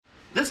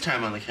This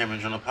time on the Cameron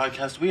Journal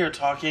podcast, we are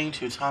talking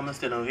to Thomas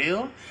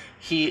Deneuville.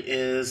 He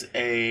is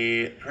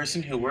a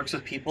person who works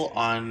with people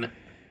on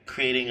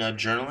creating a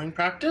journaling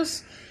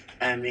practice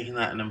and making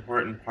that an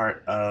important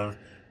part of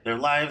their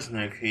lives and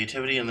their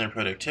creativity and their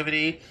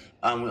productivity.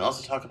 We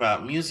also talk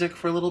about music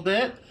for a little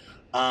bit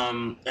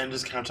and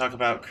just kind of talk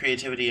about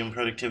creativity and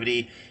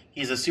productivity.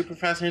 He's a super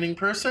fascinating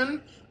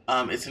person.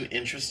 It's an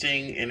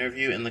interesting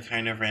interview in the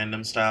kind of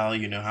random style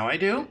you know how I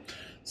do.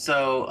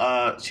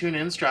 So tune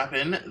in, strap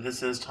in.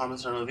 This is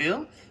Thomas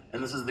Deneuville,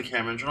 and this is the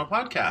Cameron Journal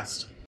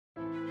podcast.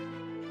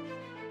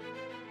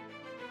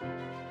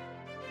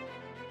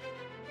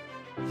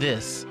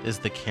 This is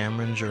the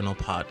Cameron Journal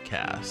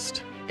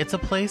podcast. It's a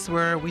place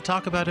where we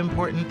talk about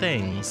important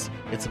things.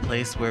 It's a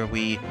place where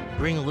we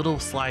bring a little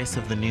slice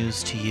of the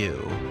news to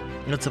you.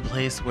 It's a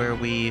place where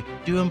we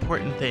do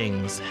important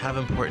things, have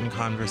important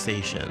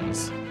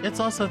conversations. It's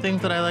also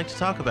things that I like to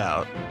talk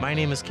about. My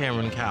name is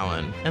Cameron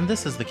Cowan, and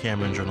this is the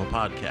Cameron Journal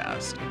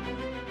podcast.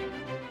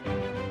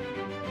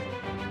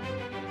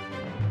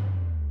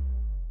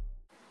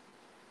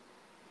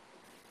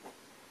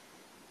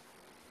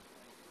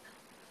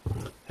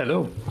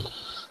 Hello.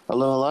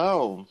 Hello,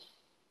 hello.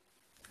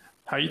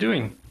 How are you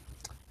doing?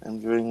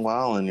 I'm doing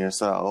well, and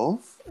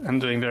yourself? I'm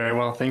doing very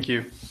well, thank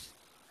you.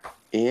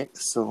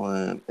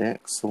 Excellent,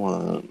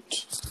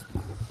 excellent.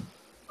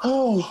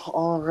 Oh,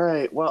 all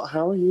right. Well,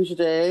 how are you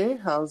today?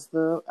 How's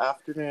the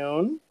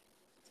afternoon?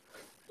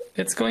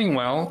 It's going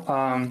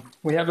well.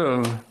 We have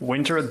a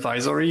winter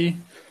advisory,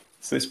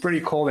 so it's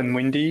pretty cold and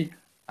windy,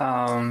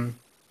 but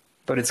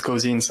it's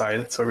cozy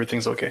inside, so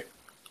everything's okay.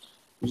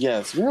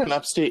 Yes, you're in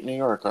upstate New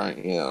York,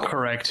 aren't you?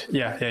 Correct.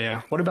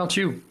 Yeah. What about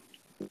you?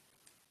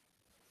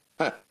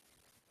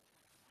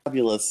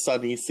 Fabulous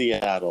sunny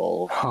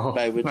Seattle, Oh.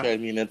 by which I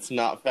mean it's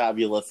not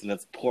fabulous and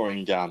it's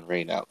pouring down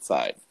rain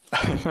outside.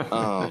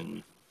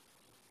 But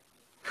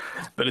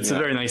it's a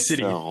very nice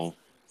city. So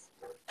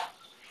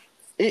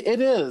it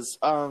is,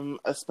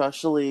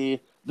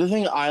 especially the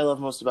thing I love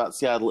most about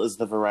Seattle is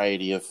the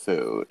variety of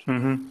food.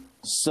 Mm-hmm.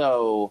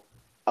 So,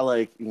 I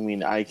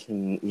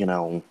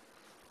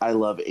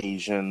love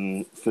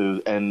Asian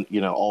food and,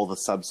 all the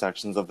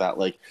subsections of that.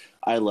 Like,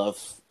 I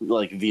love,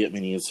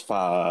 Vietnamese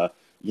pho,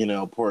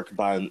 pork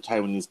bun,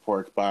 Taiwanese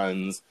pork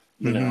buns.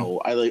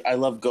 I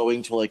love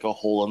going to, a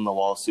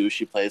hole-in-the-wall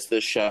sushi place.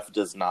 This chef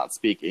does not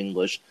speak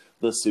English.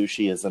 The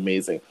sushi is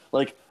amazing.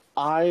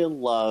 I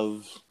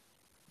love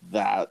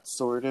that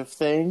sort of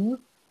thing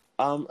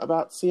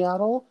about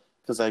Seattle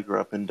because I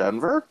grew up in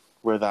Denver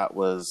where that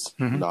was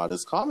not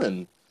as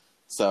common.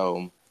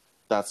 So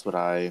that's what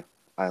I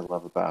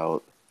love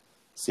about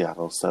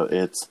Seattle. So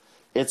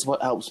it's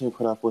what helps me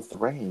put up with the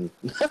rain.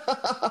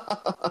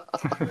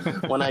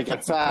 When I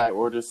get sad, I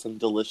order some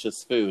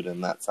delicious food,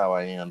 and that's how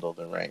I handle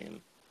the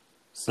rain.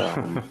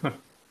 So,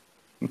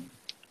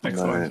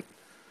 Excellent.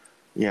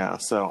 Yeah.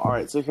 So, all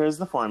right. So here's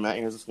the format.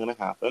 Here's what's going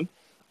to happen.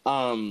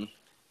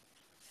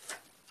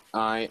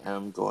 I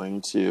am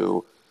going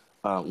to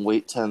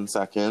wait 10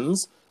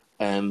 seconds,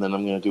 and then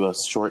I'm going to do a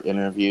short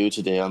interview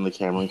today on the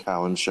Cameron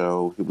Cowan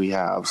show we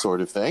have,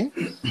 sort of thing.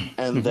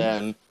 And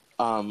then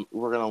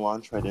we're going to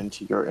launch right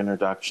into your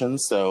introduction.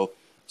 So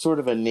sort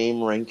of a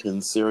name, rank,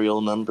 and serial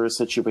number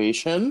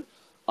situation.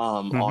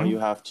 All you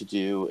have to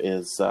do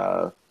is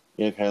kind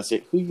of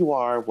say who you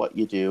are, what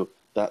you do,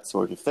 that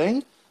sort of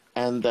thing.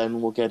 And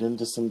then we'll get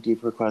into some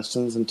deeper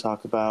questions and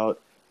talk about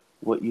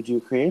what you do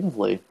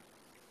creatively.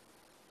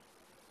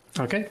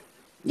 Okay.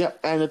 Yeah,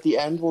 and at the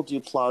end we'll do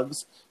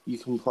plugs. You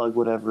can plug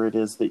whatever it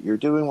is that you're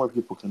doing, where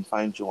people can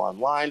find you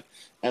online.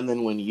 And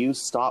then when you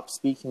stop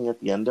speaking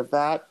at the end of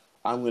that,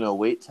 I'm going to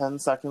wait 10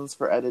 seconds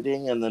for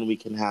editing, and then we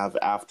can have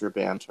after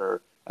banter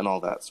and all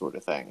that sort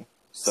of thing.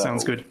 So,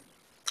 sounds good.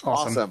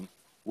 Awesome.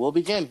 We'll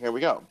begin. Here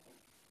we go.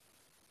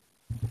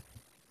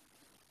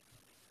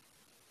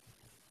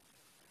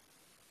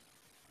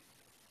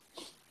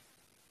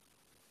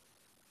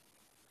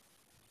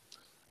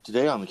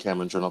 Today on the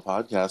Cameron Journal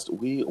podcast,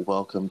 we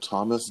welcome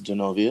Thomas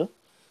Deneuville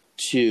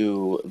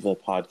to the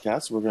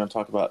podcast. We're going to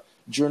talk about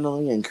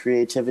journaling and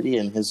creativity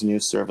and his new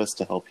service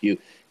to help you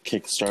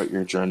kickstart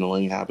your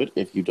journaling habit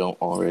if you don't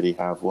already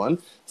have one.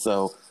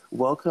 So,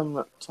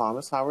 welcome,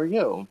 Thomas. How are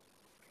you?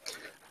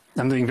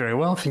 I'm doing very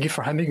well. Thank you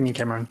for having me,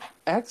 Cameron.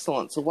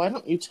 Excellent. So, why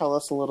don't you tell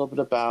us a little bit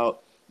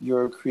about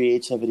your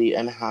creativity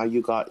and how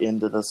you got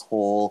into this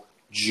whole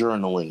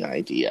journaling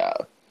idea?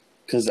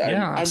 Because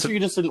I'm sure you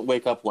just didn't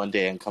wake up one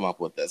day and come up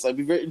with this. I'd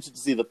be very interested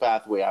to see the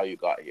pathway how you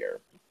got here.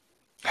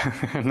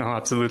 No,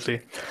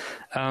 absolutely.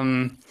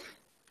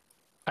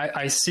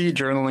 I see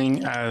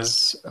journaling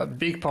as a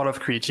big part of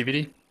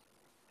creativity,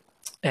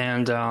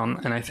 and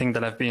I think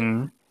that I've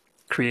been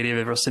creative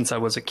ever since I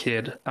was a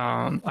kid.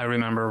 I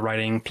remember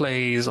writing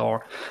plays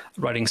or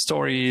writing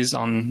stories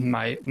on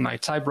my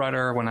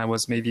typewriter when I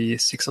was maybe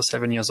 6 or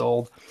 7 years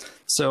old.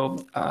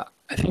 So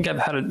I think I've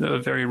had a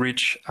very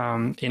rich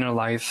inner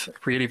life,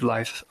 creative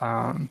life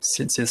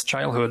since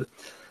childhood.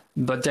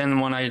 But then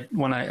when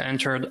I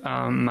entered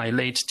my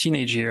late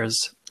teenage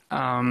years,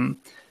 I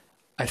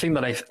think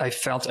that I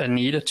felt a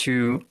need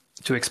to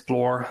to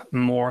explore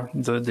more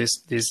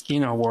these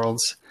inner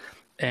worlds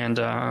and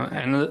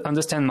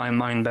understand my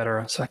mind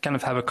better. So I kind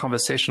of have a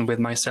conversation with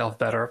myself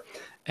better.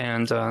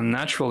 And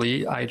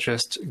naturally, I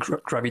just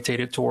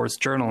gravitated towards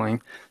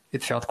journaling.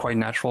 It felt quite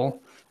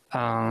natural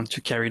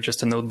to carry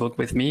just a notebook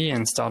with me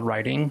and start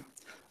writing.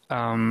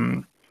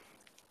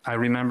 I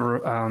remember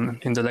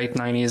in the late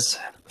 90s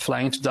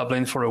flying to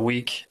Dublin for a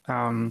week.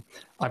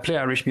 I play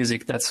Irish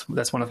music.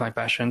 That's one of my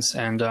passions.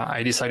 And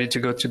I decided to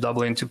go to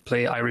Dublin to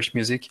play Irish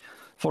music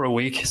for a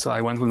week. So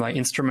I went with my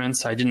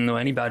instruments. I didn't know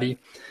anybody.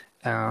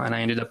 And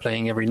I ended up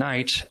playing every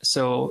night.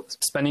 So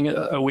spending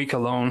a week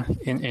alone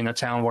in a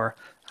town where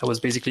I was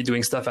basically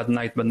doing stuff at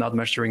night, but not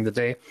much during the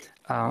day.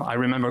 I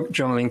remember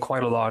journaling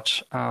quite a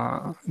lot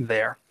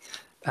there.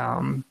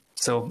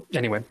 So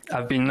anyway,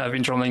 I've been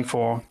journaling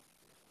for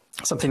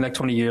something like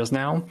 20 years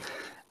now,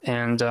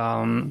 and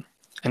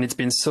it's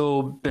been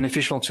so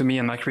beneficial to me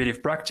and my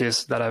creative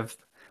practice that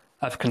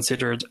I've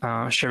considered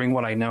sharing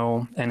what I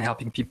know and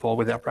helping people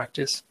with their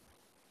practice.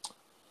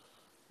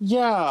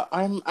 Yeah,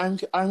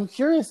 I'm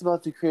curious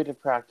about the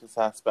creative practice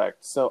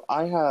aspect. So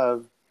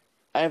I've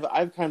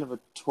kind of a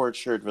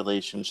tortured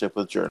relationship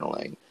with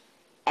journaling.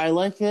 I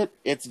like it.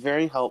 It's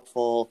very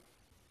helpful.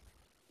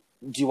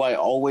 Do I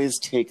always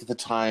take the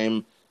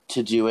time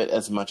to do it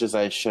as much as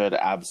I should?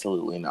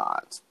 Absolutely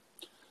not.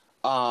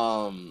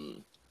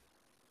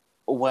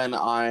 When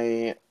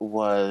I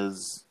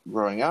was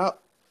growing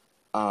up,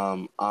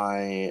 I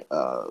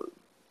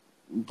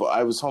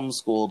was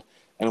homeschooled,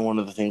 and one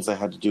of the things I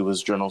had to do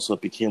was journal, so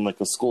it became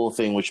like a school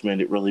thing, which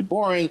made it really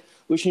boring,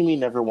 which made me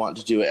never want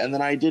to do it. And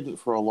then I didn't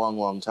for a long,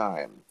 long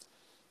time.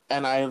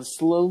 And I have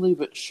slowly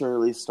but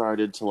surely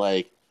started to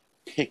like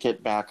pick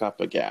it back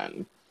up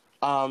again.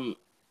 What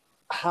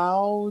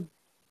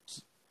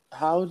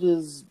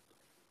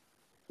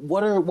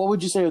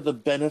would you say are the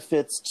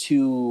benefits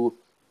to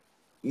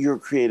your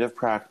creative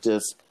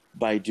practice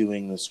by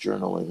doing this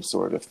journaling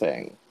sort of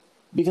thing?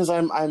 Because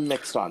I'm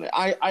mixed on it.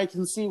 I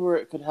can see where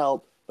it could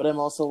help, but I'm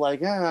also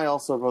like, I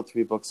also wrote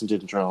 3 books and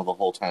didn't journal the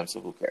whole time, so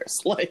who cares?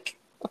 Like,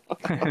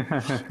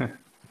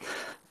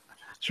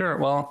 Sure.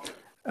 Well,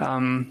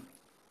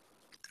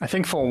 I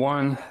think for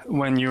one,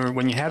 when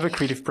you have a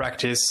creative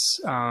practice,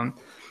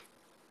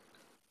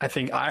 I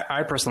think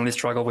I personally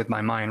struggle with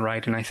my mind,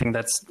 right? And I think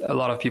that's a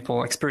lot of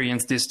people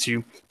experience this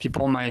too.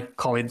 People might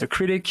call it the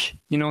critic,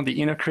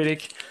 the inner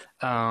critic,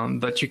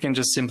 but you can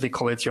just simply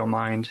call it your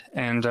mind.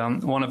 And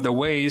one of the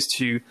ways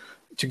to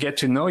get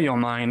to know your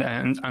mind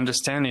and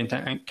understand it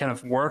and kind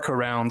of work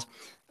around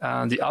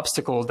the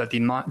obstacle that the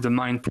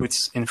mind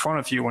puts in front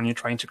of you when you're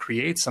trying to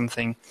create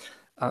something,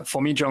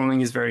 for me,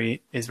 journaling is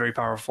very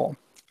powerful.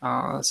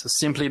 So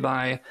simply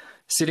by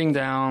sitting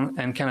down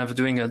and kind of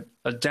doing a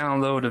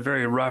download, a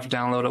very rough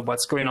download of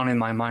what's going on in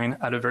my mind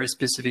at a very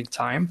specific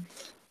time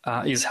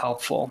is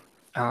helpful.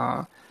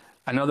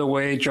 Another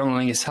way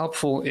journaling is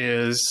helpful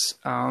is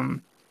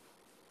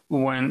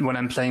when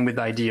I'm playing with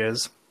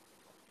ideas.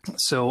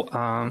 So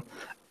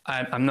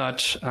I'm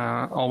not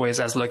always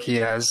as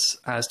lucky as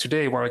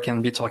today, where I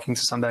can be talking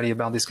to somebody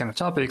about these kind of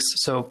topics.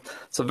 So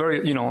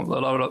very, a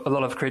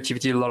lot of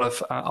creativity, a lot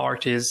of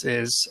art is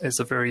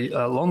a very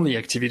lonely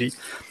activity.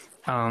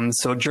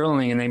 So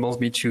journaling enables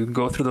me to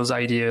go through those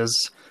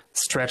ideas,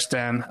 stretch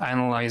them,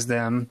 analyze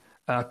them,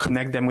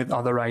 connect them with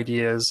other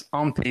ideas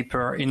on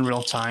paper in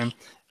real time,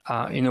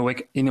 in a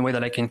way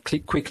that I can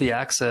quickly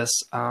access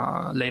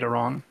later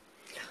on.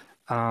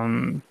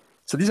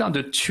 So these are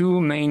the 2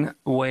 main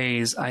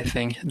ways I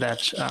think that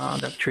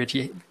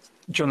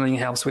journaling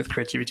helps with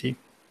creativity.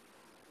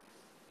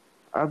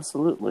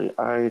 absolutely.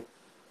 I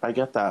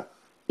get that.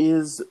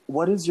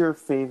 What is your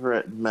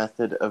favorite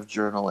method of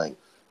journaling?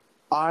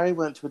 I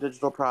went to a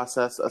digital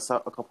process a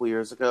couple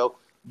years ago.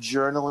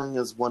 Journaling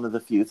is one of the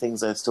few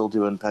things I still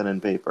do in pen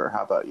and paper.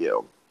 How about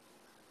you?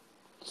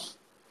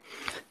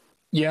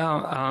 Yeah,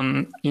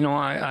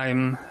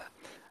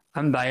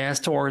 I'm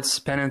biased towards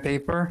pen and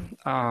paper.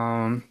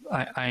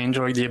 I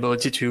enjoy the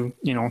ability to,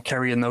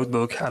 carry a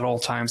notebook at all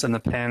times and a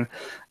pen.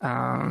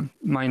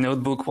 My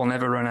notebook will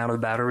never run out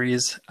of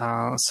batteries,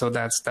 so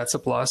that's a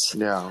plus.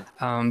 Yeah.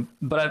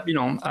 But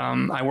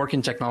I work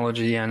in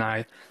technology, and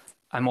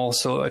I'm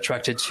also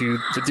attracted to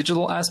the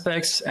digital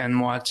aspects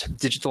and what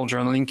digital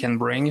journaling can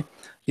bring.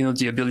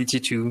 The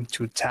ability to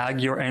tag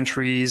your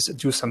entries,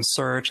 do some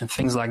search and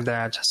things like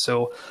that.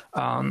 So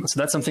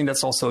that's something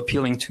that's also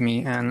appealing to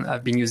me. And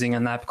I've been using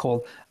an app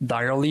called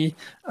Diarly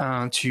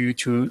to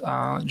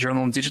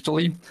journal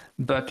digitally.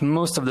 But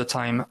most of the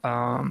time,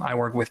 I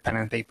work with pen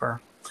and paper.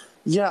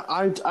 Yeah,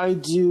 I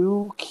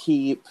do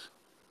keep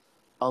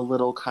a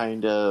little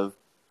kind of.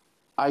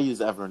 I use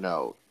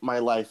Evernote. My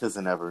life is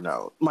in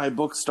Evernote. My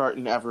books start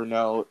in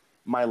Evernote.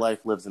 My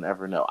life lives in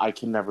Evernote. I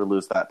can never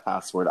lose that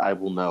password. I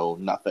will know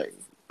nothing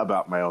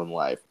about my own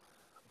life.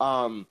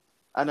 And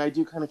I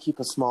do kind of keep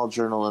a small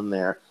journal in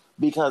there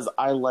because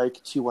I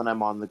like to, when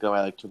I'm on the go,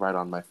 I like to write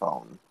on my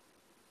phone.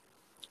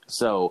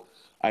 So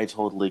I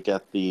totally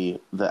get the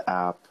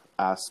app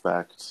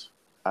aspect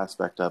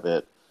of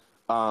it.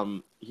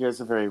 here's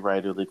a very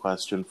writerly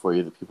question for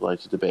you that people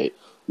like to debate.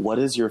 What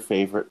is your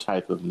favorite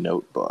type of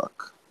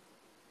notebook?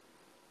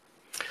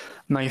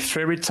 My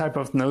favorite type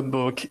of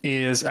notebook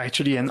is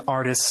actually an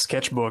artist's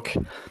sketchbook.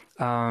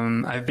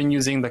 I've been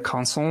using the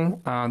Console,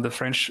 the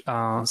French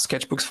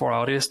sketchbooks for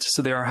artists.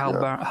 So they are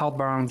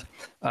hardbound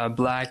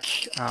black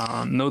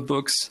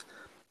notebooks,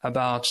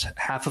 about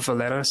half of a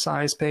letter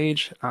size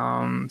page,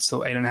 so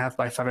 8.5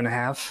 by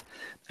 5.5.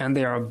 And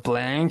they are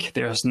blank.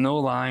 There's no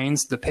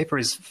lines. The paper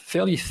is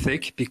fairly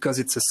thick because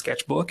it's a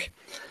sketchbook,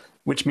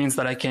 which means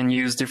that I can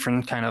use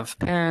different kind of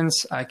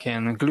pens. I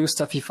can glue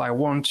stuff if I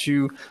want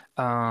to.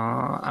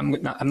 I'm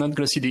not going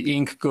to see the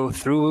ink go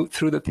through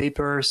the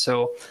paper.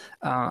 So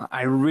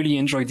I really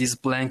enjoy this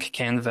blank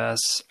canvas.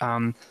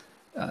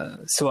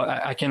 So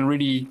I can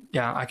really,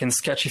 I can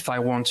sketch if I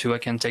want to. I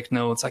can take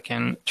notes. I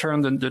can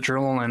turn the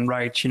journal and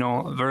write,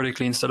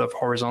 vertically instead of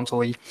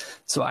horizontally.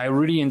 So I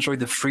really enjoy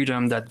the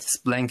freedom that this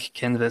blank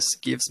canvas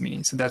gives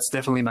me. So that's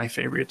definitely my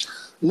favorite.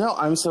 No,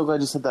 I'm so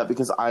glad you said that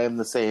because I am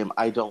the same.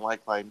 I don't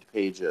like lined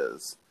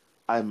pages.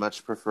 I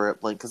much prefer it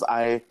blank because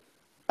I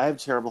have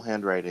terrible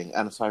handwriting,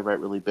 and so I write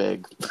really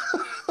big.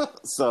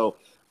 So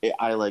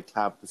I like to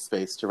have the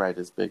space to write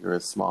as big or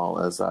as small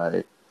as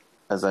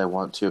I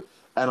want to.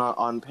 And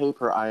on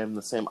paper, I am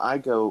the same. I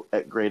go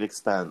at great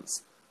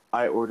expense.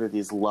 I order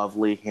these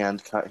lovely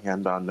hand-cut,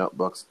 hand-bound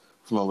notebooks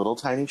from a little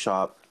tiny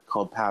shop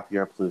called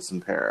Papier Plus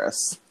in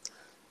Paris.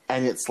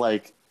 And it's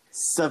like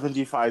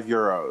 75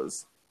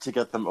 euros to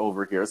get them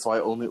over here. So I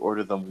only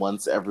order them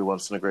once every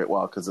once in a great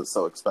while because it's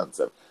so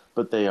expensive.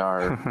 But they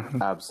are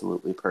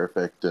absolutely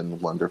perfect and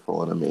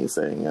wonderful and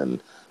amazing.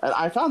 And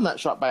I found that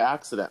shop by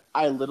accident.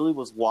 I literally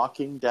was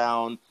walking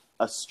down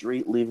a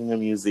street leaving a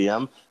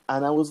museum,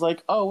 and I was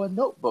like, oh, a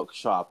notebook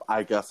shop.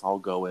 I guess I'll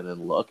go in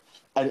and look.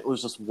 And it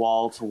was just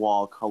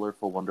wall-to-wall,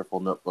 colorful, wonderful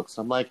notebooks.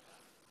 I'm like,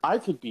 I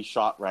could be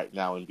shot right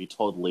now and be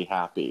totally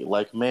happy.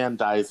 Like, man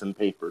dies in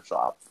paper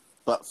shop,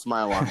 but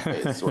smile on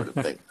face sort of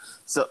thing.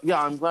 So,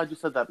 yeah, I'm glad you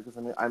said that because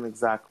I'm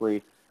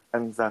exactly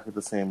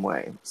the same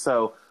way.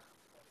 So,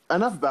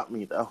 enough about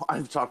me, though.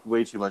 I've talked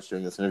way too much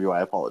during this interview.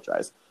 I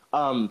apologize.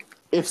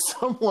 If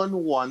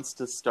someone wants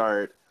to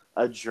start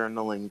a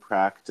journaling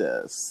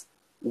practice,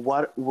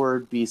 what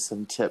would be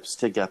some tips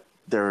to get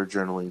their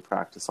journaling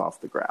practice off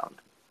the ground?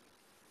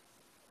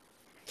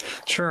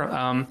 Sure.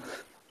 I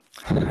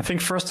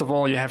think first of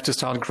all, you have to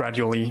start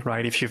gradually,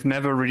 right? If you've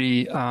never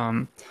really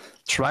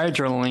tried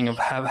journaling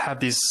or have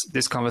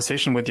this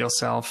conversation with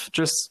yourself,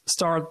 just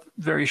start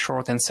very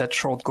short and set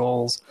short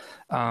goals.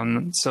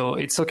 So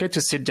it's okay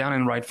to sit down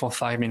and write for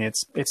 5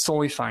 minutes. It's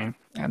totally fine.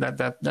 And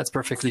that's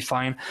perfectly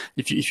fine.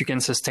 If you can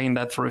sustain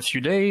that for a few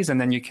days,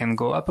 and then you can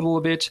go up a little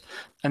bit.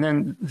 And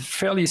then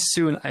fairly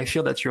soon, I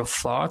feel that your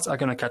thoughts are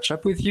going to catch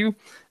up with you.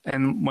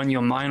 And when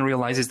your mind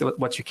realizes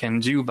what you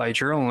can do by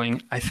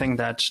journaling, I think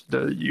that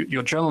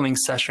your journaling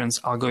sessions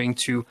are going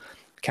to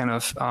kind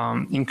of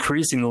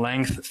increase in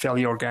length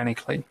fairly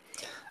organically.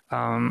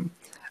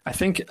 I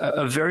think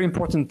a very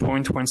important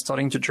point when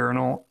starting to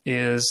journal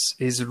is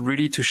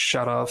really to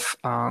shut off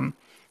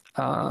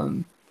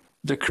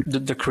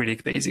the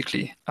critic,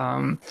 basically.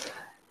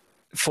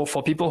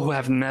 For people who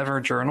have never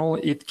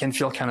journaled, it can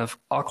feel kind of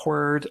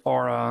awkward,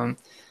 or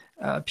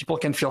people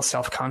can feel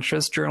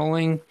self-conscious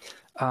journaling.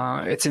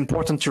 It's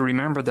important to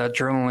remember that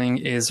journaling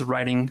is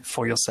writing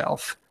for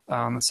yourself.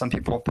 Some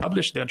people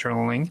publish their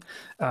journaling,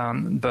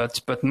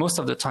 but most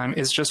of the time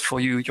it's just for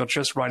you. You're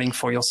just writing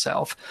for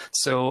yourself.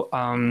 So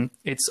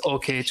it's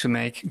okay to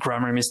make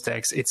grammar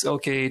mistakes. It's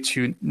okay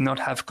to not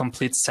have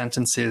complete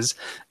sentences.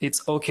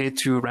 It's okay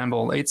to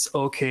ramble. It's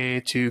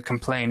okay to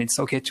complain. It's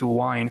okay to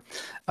whine.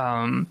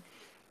 And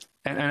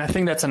I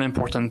think that's an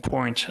important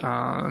point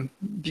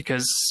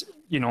because,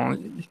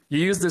 you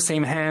use the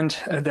same hand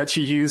that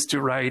you use to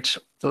write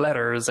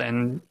letters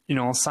and,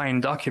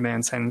 sign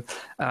documents and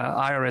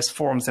IRS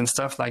forms and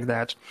stuff like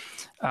that.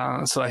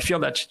 So I feel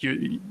that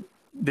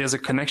there's a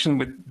connection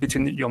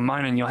between your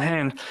mind and your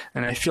hand.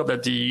 And I feel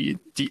that the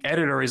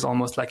editor is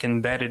almost like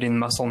embedded in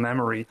muscle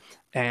memory.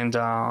 And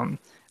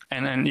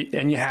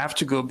you have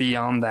to go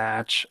beyond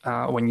that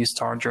when you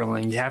start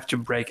journaling. You have to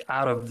break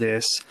out of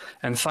this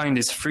and find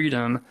this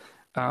freedom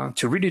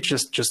to really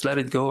just let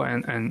it go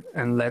and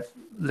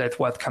let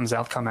what comes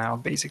out come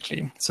out,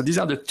 basically. So these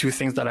are the two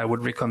things that I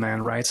would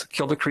recommend, right? So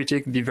kill the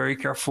critic, be very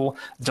careful,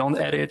 don't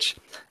edit,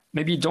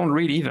 maybe don't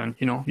read even,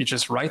 you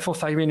just write for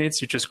 5 minutes,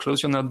 you just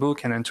close your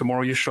notebook, and then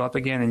tomorrow you show up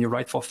again and you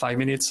write for 5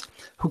 minutes.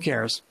 Who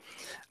cares?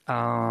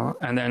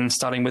 And then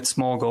starting with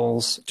small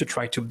goals to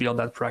try to build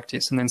that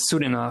practice. And then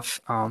soon enough,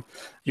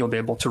 you'll be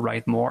able to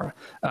write more.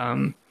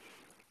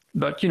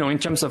 But, in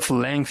terms of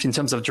length, in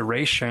terms of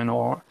duration,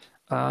 or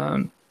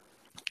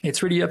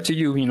it's really up to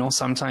you.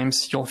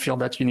 Sometimes you'll feel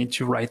that you need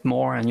to write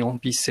more and you'll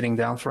be sitting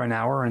down for an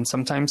hour. And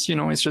sometimes,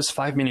 it's just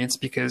 5 minutes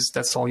because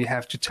that's all you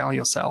have to tell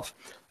yourself.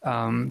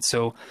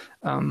 So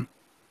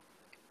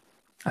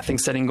I think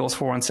setting goals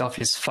for oneself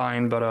is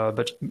fine,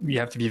 but you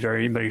have to be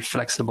very, very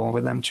flexible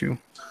with them too.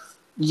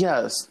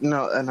 Yes,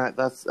 no, and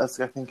that's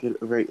I think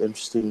a very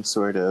interesting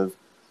sort of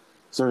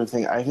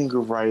thing. I think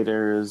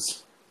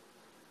writers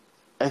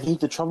I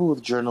think the trouble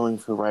with journaling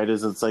for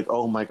writers is it's like,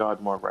 oh my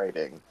God, more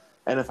writing.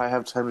 And if I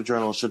have time to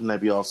journal, shouldn't I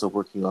be also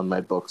working on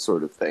my book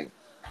sort of thing?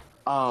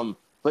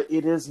 But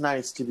it is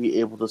nice to be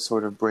able to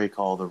sort of break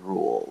all the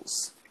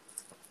rules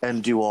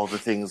and do all the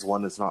things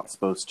one is not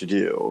supposed to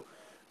do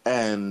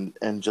and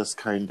just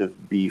kind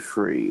of be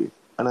free.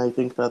 And I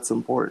think that's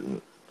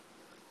important.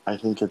 I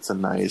think it's a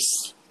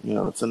nice,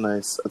 it's a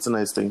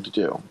nice thing to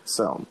do.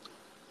 So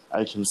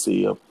I can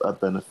see a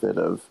benefit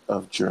of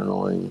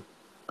journaling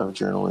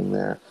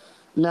there.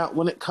 Now,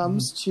 when it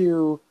comes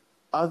to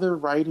other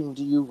writing,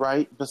 do you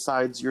write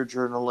besides your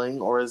journaling,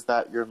 or is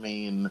that your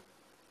main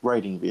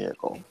writing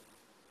vehicle?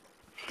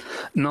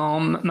 No,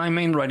 my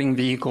main writing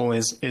vehicle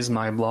is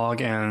my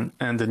blog and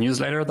the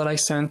newsletter that I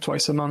send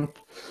twice a month.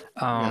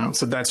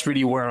 So that's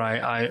really where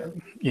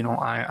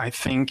I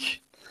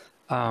think.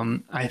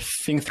 I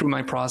think through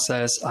my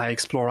process, I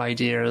explore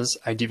ideas,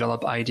 I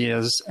develop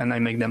ideas, and I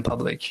make them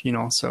public.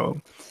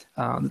 So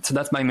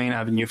that's my main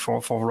avenue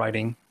for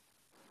writing.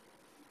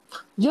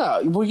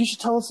 Yeah, well, you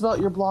should tell us about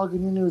your blog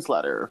and your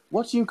newsletter.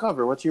 What do you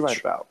cover? What do you write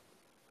about?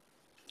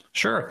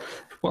 Sure.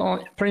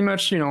 Well, pretty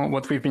much,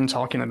 what we've been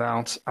talking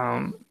about.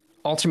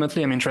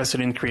 Ultimately, I'm interested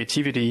in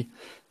creativity,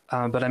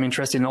 but I'm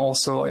interested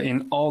also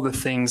in all the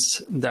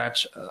things that,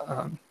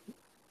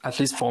 at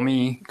least for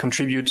me,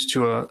 contribute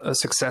to a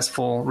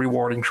successful,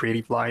 rewarding,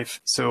 creative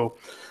life. So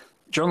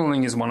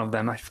journaling is one of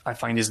them. I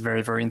find is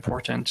very, very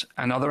important.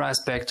 Another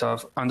aspect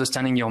of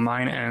understanding your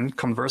mind and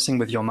conversing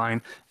with your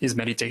mind is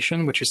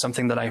meditation, which is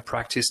something that I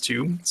practice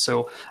too.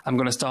 So I'm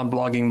going to start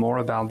blogging more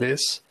about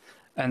this.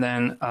 And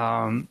then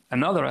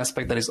another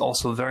aspect that is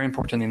also very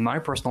important in my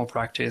personal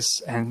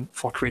practice and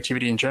for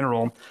creativity in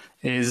general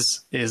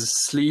is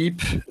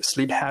sleep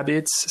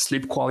habits,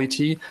 sleep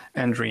quality,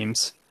 and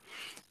dreams.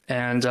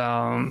 And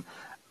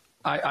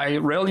I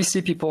rarely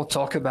see people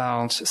talk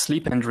about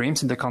sleep and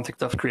dreams in the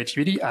context of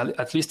creativity,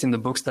 at least in the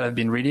books that I've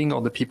been reading or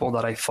the people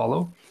that I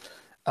follow.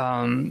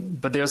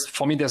 But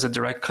for me, there's a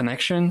direct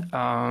connection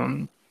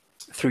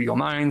through your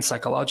mind,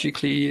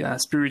 psychologically,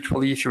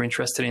 spiritually, if you're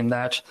interested in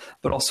that,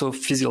 but also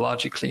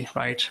physiologically,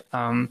 right?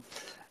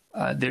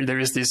 There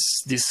is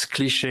this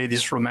cliche,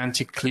 this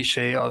romantic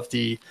cliche of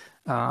the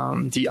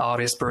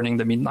artist burning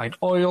the midnight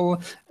oil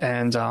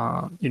and,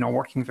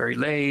 working very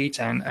late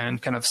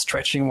and kind of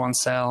stretching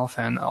oneself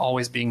and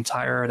always being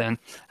tired and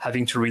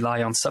having to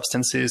rely on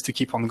substances to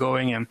keep on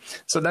going. And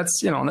so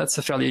that's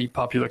a fairly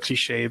popular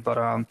cliche, but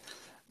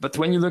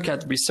when you look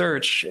at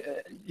research,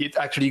 it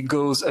actually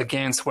goes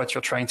against what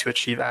you're trying to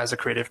achieve as a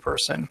creative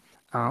person.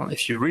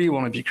 If you really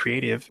want to be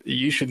creative,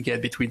 you should get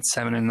between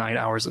 7 and 9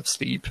 hours of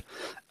sleep.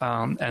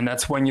 And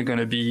that's when you're going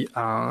to be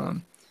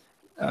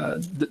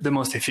the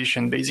most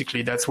efficient,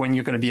 basically. That's when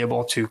you're going to be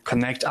able to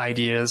connect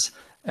ideas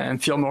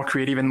and feel more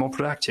creative and more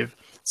productive.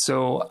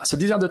 So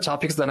these are the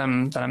topics that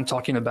I'm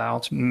talking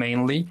about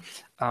mainly.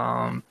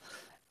 And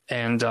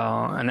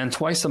then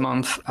twice a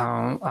month,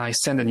 I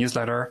send a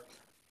newsletter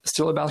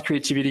still about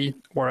creativity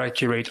where I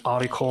curate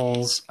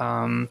articles,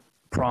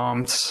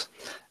 prompts.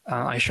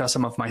 I share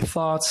some of my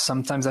thoughts.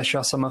 Sometimes I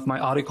share some of my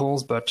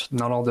articles, but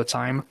not all the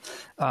time.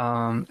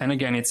 And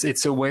again,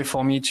 it's a way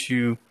for me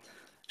to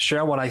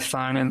share what I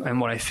find and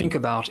what I think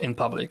about in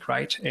public,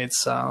 right?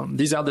 It's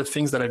these are the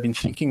things that I've been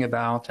thinking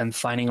about and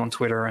finding on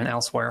Twitter and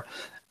elsewhere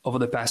over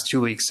the past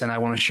 2 weeks. And I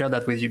want to share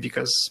that with you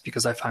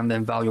because I find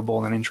them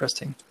valuable and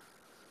interesting.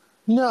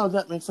 No,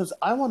 that makes sense.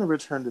 I want to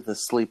return to the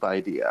sleep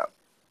idea.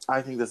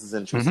 I think this is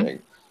interesting.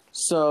 Mm-hmm.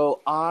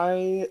 So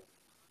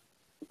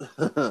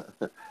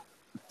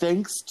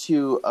thanks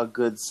to a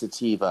good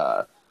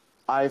sativa,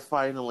 I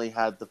finally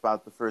had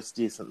about the first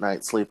decent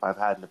night's sleep I've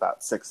had in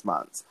about 6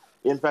 months.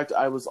 In fact,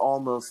 I was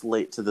almost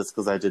late to this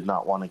because I did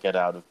not want to get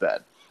out of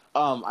bed.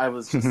 I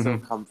was just so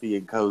comfy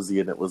and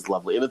cozy, and it was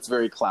lovely. And it's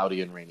very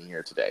cloudy and rainy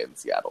here today in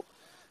Seattle.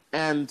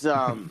 And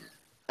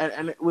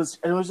and it was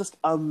just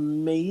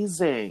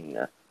amazing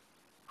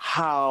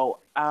how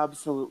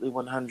absolutely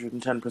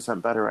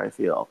 110% better I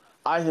feel.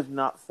 I have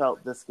not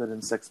felt this good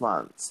in 6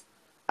 months.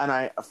 And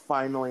I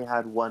finally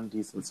had one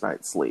decent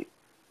night's sleep.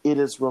 It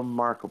is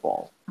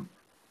remarkable.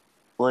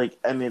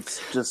 And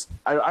it's just,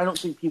 I don't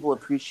think people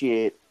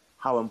appreciate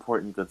how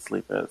important good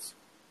sleep is.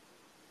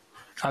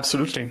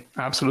 Absolutely.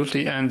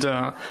 And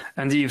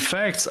the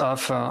effects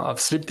of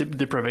sleep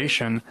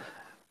deprivation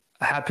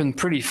happen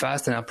pretty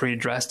fast and are pretty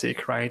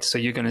drastic, right? So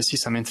you're going to see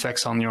some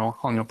effects on your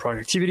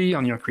productivity,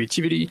 on your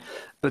creativity,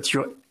 but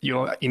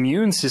your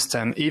immune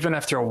system, even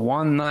after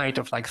one night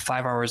of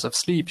 5 hours of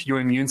sleep, your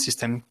immune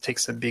system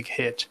takes a big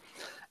hit.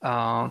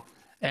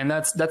 And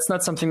that's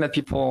not something that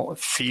people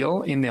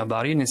feel in their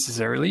body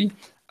necessarily.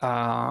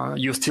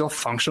 You're still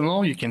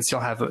functional. You can still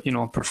have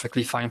a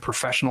perfectly fine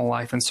professional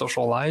life and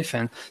social life,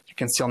 and you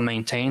can still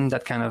maintain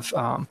that kind of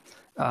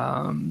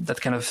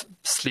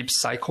sleep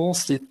cycle,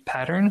 sleep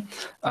pattern.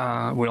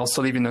 We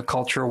also live in a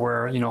culture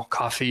where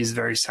coffee is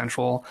very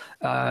central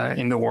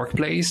in the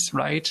workplace,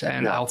 right?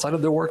 And outside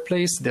of the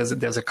workplace,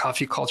 there's a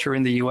coffee culture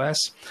in the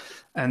U.S.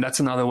 And that's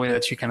another way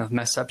that you kind of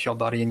mess up your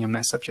body and you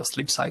mess up your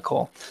sleep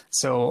cycle.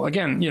 So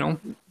again,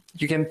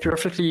 you can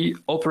perfectly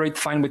operate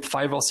fine with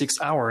 5 or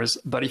 6 hours.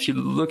 But if you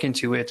look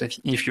into it,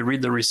 if you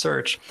read the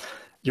research,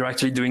 you're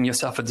actually doing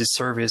yourself a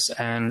disservice,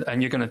 and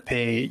you're gonna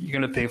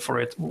pay for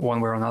it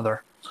one way or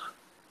another.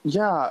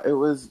 Yeah, it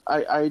was.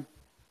 I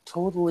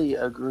totally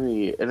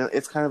agree, and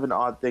it's kind of an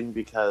odd thing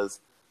because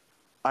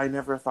I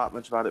never thought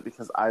much about it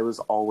because I was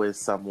always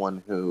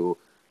someone who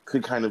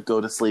could kind of go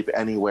to sleep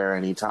anywhere,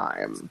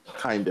 anytime,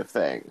 kind of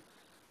thing.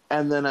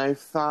 And then I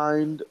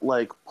find,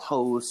 like,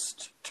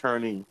 post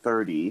turning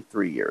 30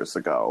 3 years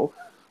ago,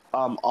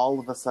 all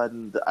of a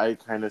sudden I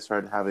kind of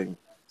started having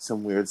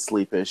some weird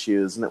sleep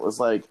issues, and it was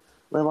like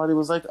my body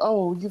was like,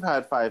 "Oh, you've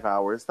had 5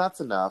 hours.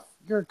 That's enough.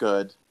 You're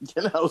good,"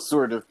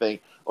 sort of thing.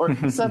 Or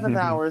 7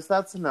 hours.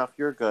 That's enough.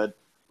 You're good.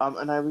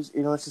 And I was,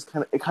 it's just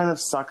it kind of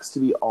sucks to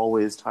be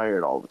always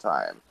tired all the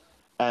time.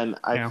 And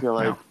I feel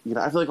like,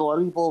 I feel like a lot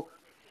of people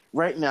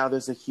right now.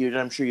 There's a huge.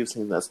 I'm sure you've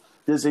seen this.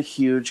 There's a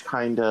huge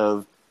kind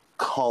of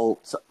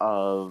cult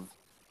of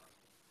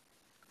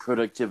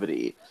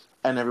productivity,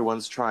 and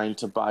everyone's trying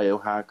to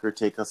biohack or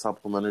take a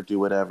supplement or do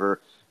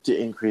whatever to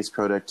increase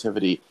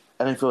productivity.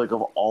 And I feel like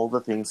of all the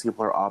things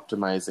people are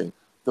optimizing,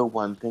 the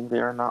one thing they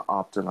are not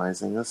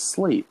optimizing is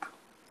sleep.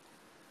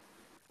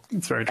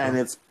 It's very true. And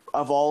it's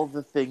of all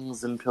the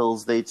things and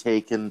pills they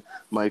take and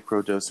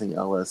microdosing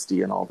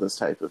LSD and all this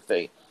type of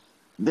thing,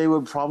 they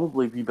would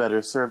probably be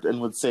better served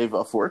and would save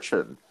a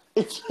fortune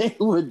if they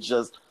would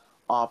just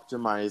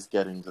optimize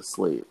getting to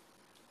sleep,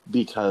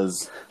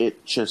 because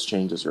it just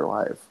changes your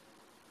life.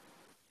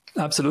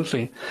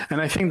 Absolutely.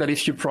 And I think that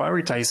if you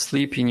prioritize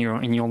sleep in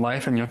your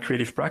life and your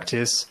creative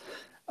practice,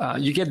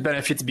 you get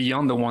benefits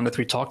beyond the one that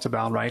we talked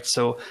about, right?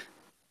 So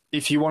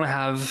if you want to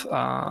have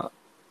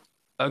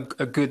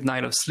a good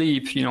night of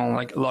sleep,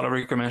 like a lot of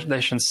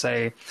recommendations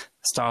say,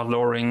 start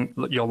lowering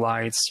your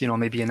lights,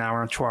 maybe an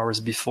hour or 2 hours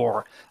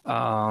before.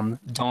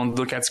 Don't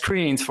look at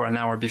screens for an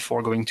hour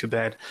before going to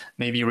bed.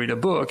 Maybe read a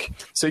book.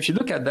 So if you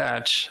look at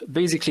that,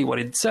 basically what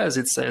it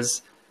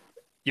says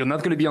you're not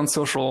going to be on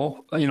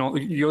social, you're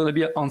going to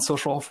be on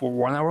social for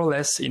 1 hour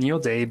less in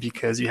your day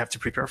because you have to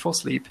prepare for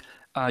sleep.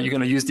 You're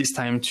going to use this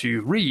time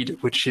to read,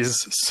 which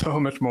is so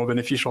much more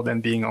beneficial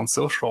than being on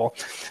social.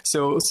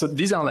 So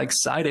these are like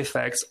side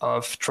effects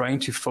of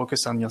trying to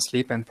focus on your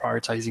sleep and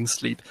prioritizing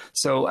sleep.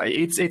 So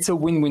it's a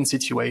win-win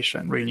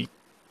situation, really.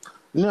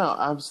 No,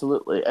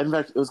 absolutely. In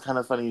fact, it was kind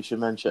of funny you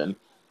should mention.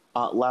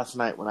 Last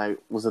night when I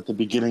was at the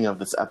beginning of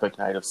this epic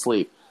night of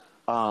sleep,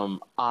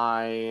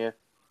 I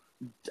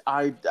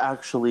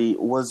actually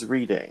was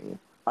reading.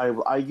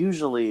 I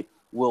usually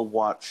will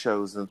watch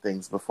shows and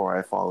things before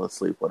I fall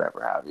asleep,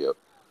 whatever have you.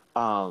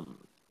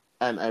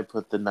 And I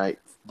put the night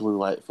blue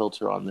light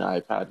filter on the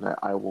iPad, and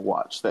I will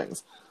watch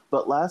things.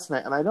 But last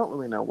night, and I don't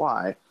really know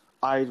why,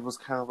 I was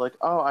kind of like,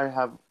 oh, I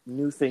have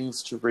new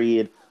things to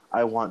read.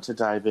 I want to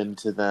dive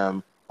into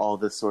them, all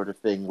this sort of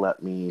thing.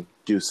 Let me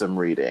do some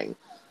reading.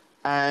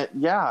 And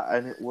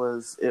it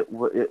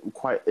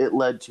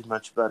led to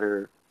much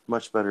better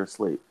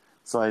sleep.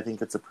 So I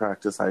think it's a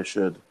practice I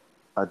should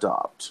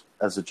adopt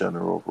as a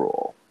general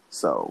rule.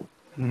 So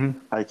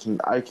I can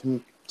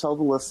tell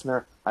the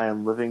listener I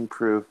am living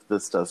proof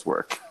this does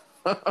work.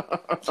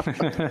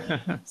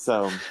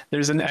 So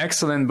there's an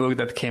excellent book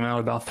that came out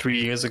about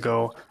 3 years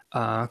ago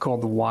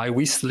called "Why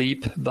We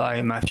Sleep"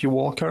 by Matthew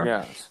Walker.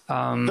 Yeah,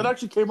 that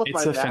actually came with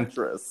my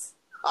mattress.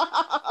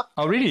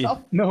 Oh, really?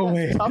 No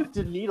way.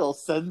 Tufted Needle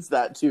sends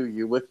that to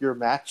you with your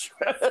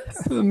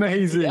mattress.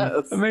 Amazing.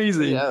 Yes.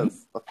 Amazing.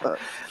 Yes.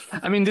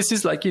 I mean, this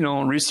is like,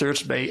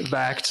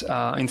 research-backed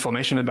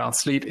information about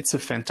sleep. It's a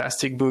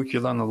fantastic book. You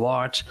learn a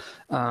lot.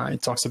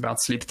 It talks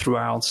about sleep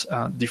throughout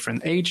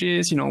different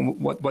ages.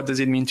 What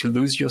does it mean to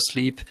lose your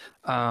sleep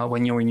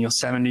when you're in your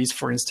 70s,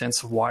 for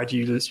instance? Why do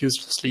you lose your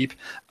sleep?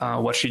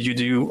 What should you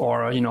do?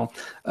 Or,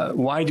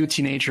 why do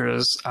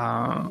teenagers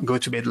go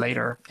to bed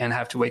later and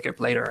have to wake up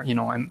later?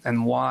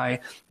 And why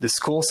the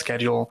school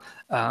schedule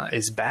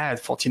is bad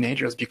for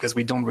teenagers because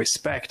we don't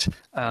respect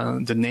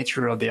the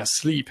nature of their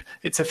sleep.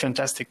 It's a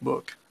fantastic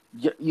book.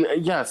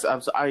 Yes,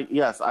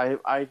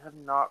 I have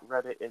not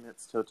read it in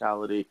its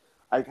totality.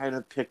 I kind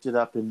of picked it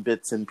up in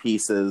bits and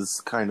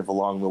pieces kind of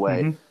along the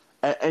way.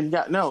 And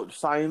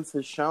science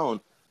has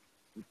shown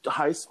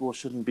high school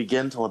shouldn't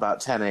begin till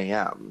about 10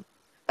 a.m.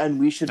 And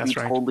we should be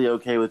totally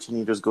okay with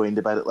teenagers going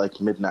to bed at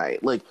like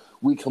midnight. Like,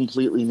 we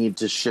completely need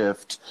to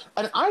shift.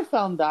 And I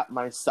found that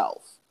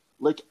myself.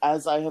 Like,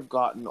 as I have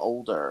gotten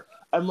older,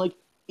 I'm like,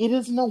 it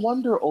is no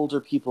wonder older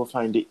people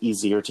find it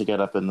easier to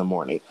get up in the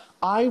morning.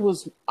 I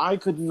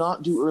could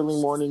not do early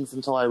mornings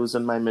until I was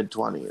in my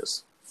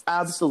mid-20s.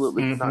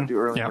 Absolutely could not do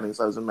early mornings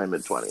until I was in my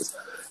mid-20s.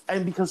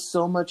 And because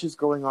so much is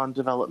going on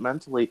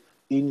developmentally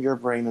in your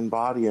brain and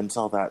body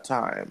until that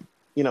time.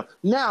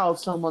 Now if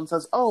someone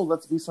says, oh,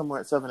 let's be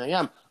somewhere at 7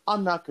 a.m.,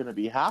 I'm not going to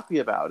be happy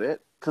about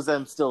it because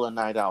I'm still a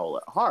night owl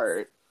at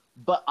heart.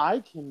 But I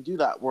can do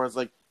that. Whereas,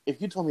 like, if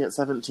you told me at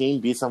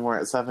 17, be somewhere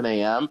at 7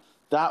 a.m.,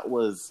 that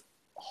was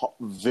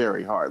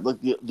very hard.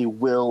 Like, the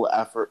will,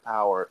 effort,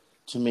 power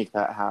to make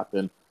that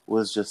happen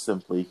was just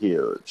simply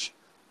huge.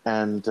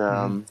 And,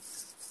 we're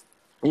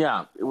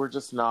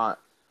just not...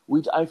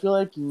 I feel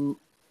like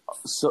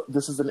so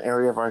this is an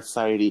area of our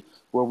society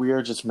where we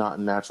are just not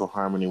in natural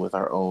harmony with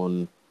our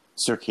own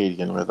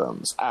circadian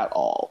rhythms at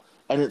all,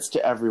 and it's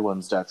to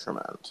everyone's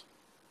detriment.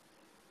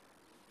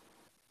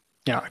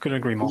 Yeah, I couldn't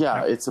agree more.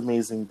 Yeah, Yeah. it's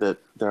amazing that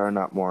there are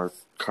not more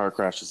car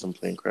crashes and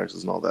plane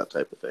crashes and all that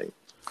type of thing.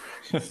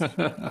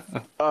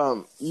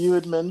 You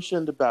had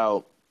mentioned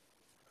about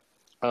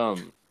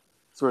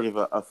sort of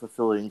a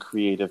fulfilling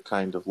creative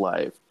kind of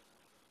life.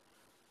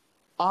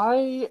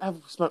 I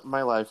have spent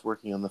my life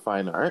working in the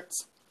fine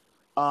arts.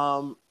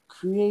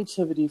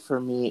 Creativity for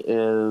me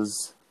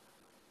is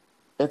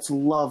it's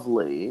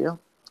lovely,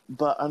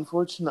 but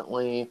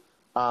unfortunately,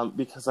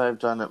 because I've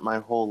done it my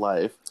whole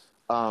life,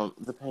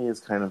 the pay is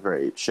kind of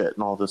very shit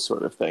and all this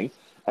sort of thing.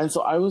 And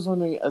so I was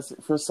wondering, as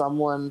for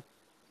someone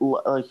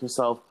like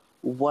yourself,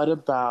 what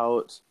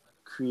about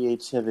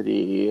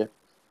creativity?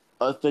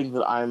 A thing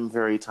that I'm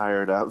very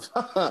tired of.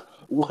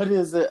 What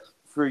is it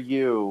for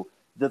you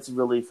that's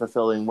really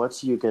fulfilling? What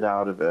do you get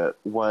out of it?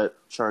 What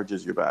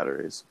charges your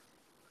batteries?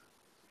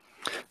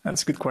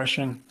 That's a good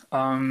question.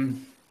 I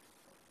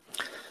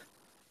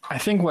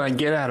think what I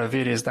get out of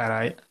it is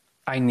that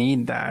I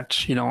need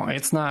that. You know,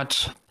 it's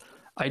not.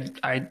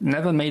 I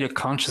never made a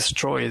conscious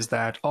choice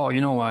that, oh,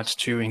 you know what,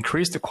 to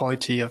increase the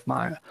quality of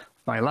my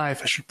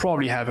life, I should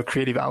probably have a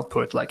creative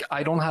output. Like,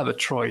 I don't have a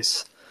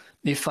choice.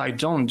 If I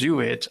don't do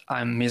it,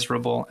 I'm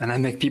miserable and I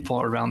make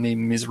people around me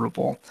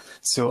miserable.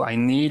 So I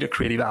need a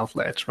creative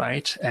outlet,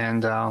 right?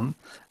 And I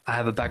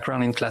have a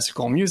background in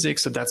classical music,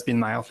 so that's been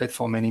my outlet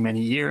for many,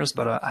 many years.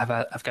 But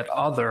I've got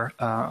other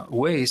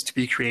ways to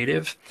be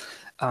creative.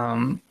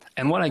 And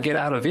what I get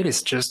out of it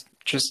is just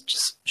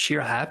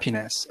sheer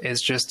happiness.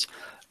 It's just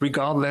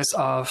regardless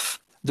of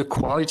the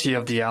quality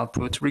of the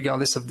output,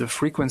 regardless of the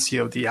frequency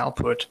of the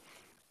output,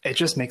 it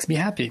just makes me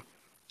happy.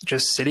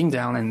 Just sitting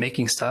down and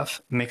making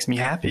stuff makes me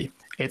happy.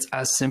 It's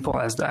as simple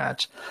as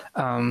that.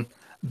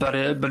 But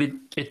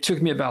it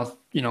took me about,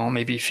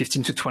 maybe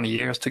 15 to 20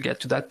 years to get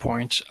to that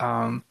point.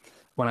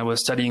 When I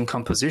was studying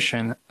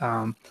composition,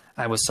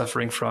 I was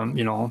suffering from,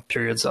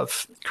 periods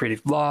of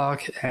creative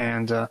block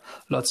and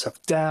lots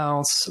of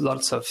doubts,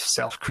 lots of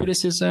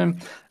self-criticism.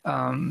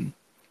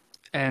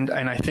 And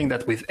I think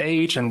that with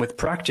age and with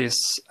practice,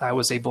 I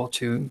was able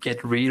to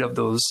get rid of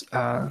those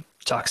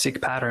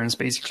toxic patterns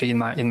basically in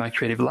my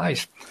creative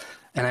life.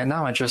 And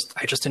now I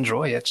just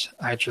enjoy it.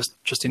 I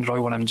just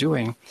enjoy what I'm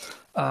doing.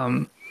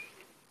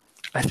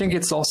 I think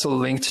it's also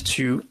linked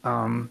to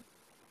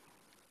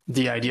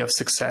the idea of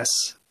success.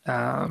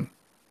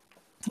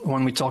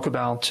 When we talk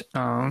about,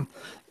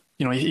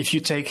 if you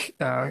take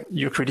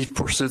your creative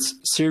pursuits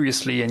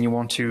seriously and you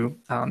want to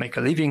make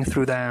a living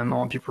through them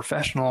or be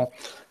professional,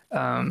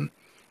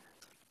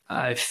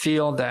 I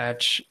feel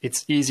that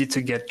it's easy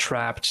to get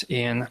trapped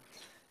in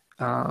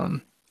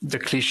the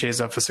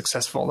cliches of a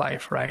successful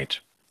life, right?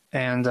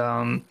 And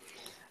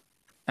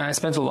I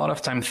spent a lot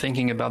of time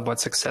thinking about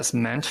what success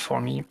meant for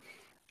me.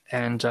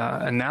 And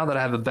now that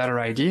I have a better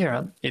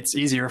idea, it's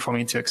easier for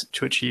me to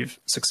achieve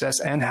success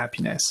and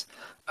happiness.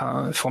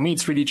 For me,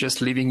 it's really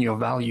just living your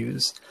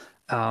values.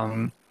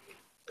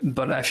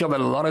 But I feel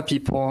that a lot of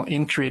people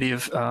in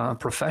creative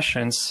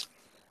professions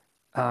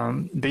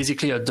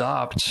basically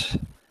adopt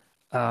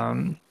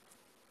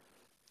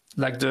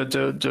like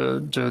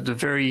the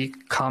very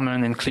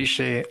common and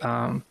cliche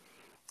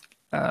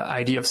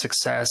idea of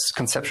success,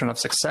 conception of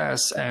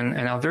success,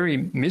 and are very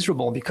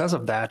miserable because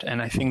of that.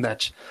 And I think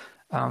that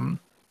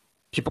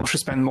people should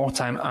spend more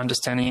time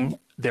understanding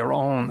their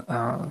own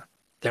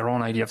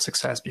idea of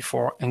success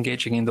before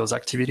engaging in those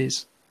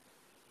activities.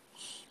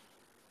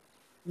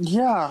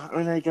 Yeah, I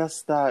mean, I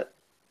guess that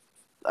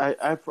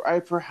I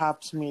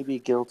perhaps may be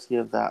guilty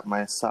of that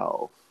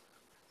myself.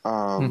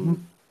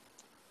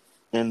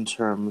 In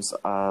terms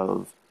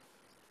of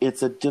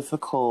it's a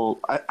difficult.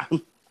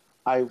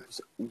 I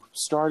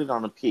started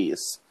on a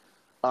piece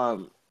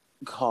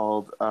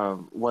called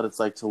 "What It's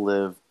Like to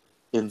Live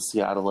in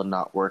Seattle and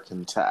Not Work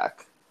in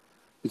Tech,"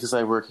 because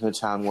I work in a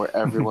town where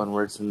everyone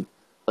works in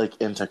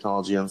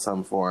technology in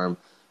some form,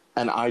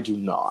 and I do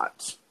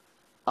not.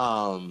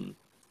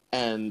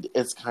 And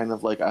it's kind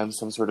of like I'm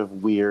some sort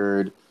of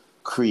weird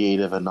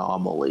creative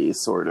anomaly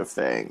sort of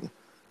thing.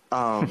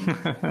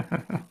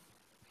 And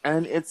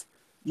it's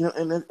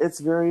it's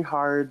very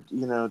hard,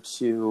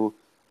 to,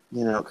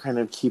 kind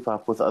of keep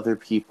up with other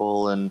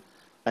people and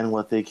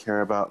what they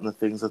care about and the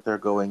things that they're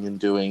going and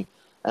doing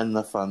and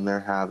the fun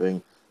they're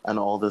having and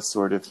all this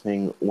sort of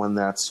thing when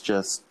that's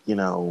just,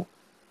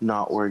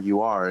 not where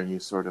you are and you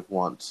sort of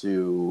want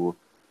to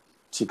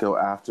go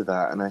after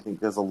that. And I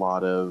think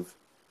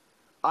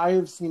I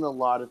have seen a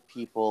lot of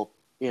people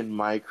in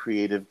my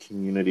creative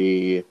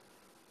community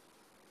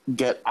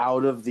get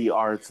out of the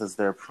arts as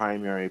their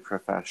primary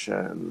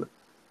profession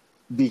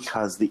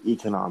because the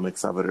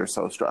economics of it are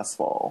so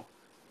stressful.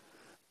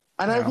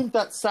 And I think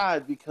that's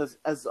sad because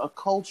as a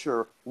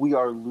culture, we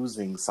are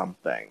losing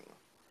something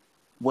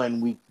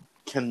when we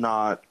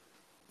cannot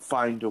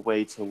find a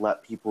way to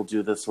let people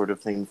do this sort of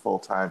thing full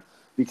time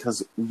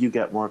because you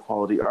get more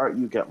quality art,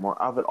 you get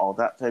more of it, all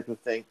that type of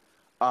thing.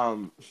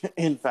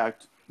 In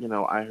fact,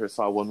 I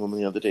saw one woman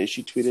the other day,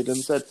 she tweeted and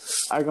said,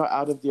 I got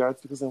out of the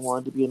arts because I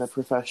wanted to be in a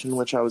profession in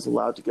which I was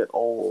allowed to get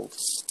old.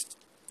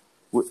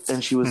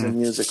 And she was in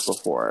music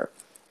before.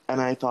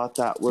 And I thought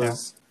that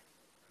was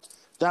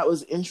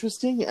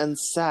interesting and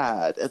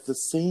sad at the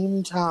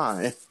same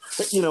time,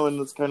 in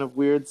this kind of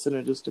weird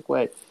synergistic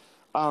way.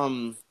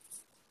 And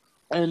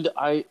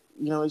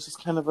it's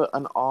just kind of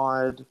an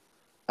odd,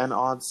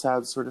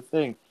 sad sort of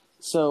thing.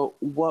 So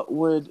what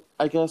would,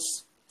 I guess,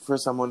 for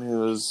someone who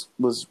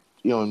was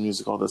in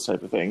music, all this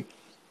type of thing,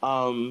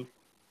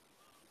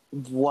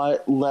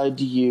 what led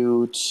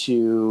you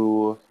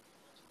to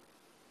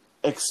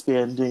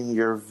expanding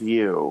your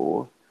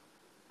view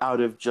out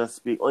of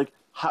just being, like,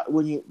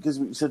 because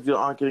you said you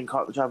aren't getting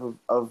caught in the trap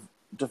of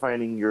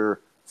defining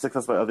your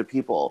success by other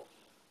people.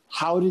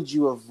 How did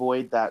you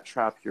avoid that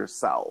trap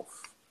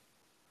yourself?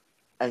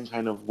 And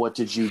kind of what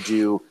did you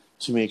do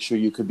to make sure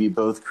you could be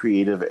both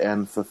creative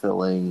and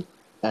fulfilling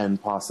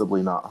and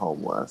possibly not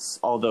homeless?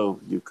 Although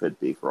you could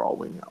be, for all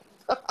we know.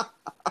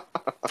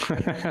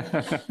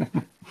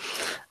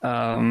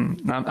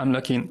 I'm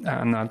lucky.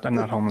 I'm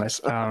not homeless.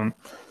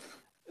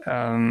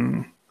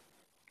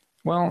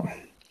 Well,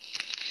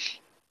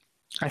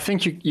 I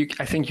think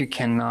you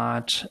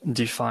cannot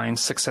define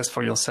success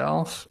for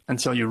yourself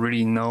until you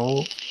really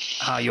know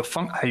how you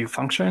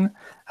function,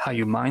 how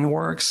your mind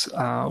works,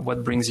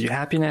 what brings you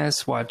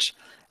happiness, what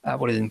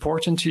is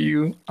important to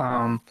you.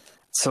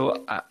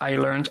 So I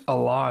learned a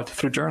lot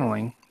through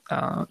journaling.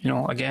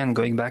 Again,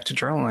 going back to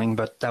journaling,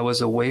 but that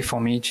was a way for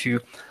me to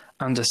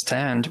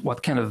understand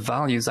what kind of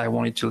values I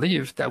wanted to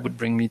live that would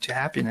bring me to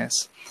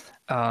happiness.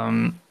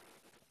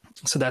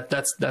 So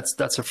that's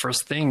the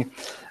first thing.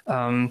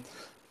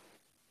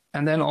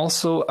 And then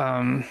also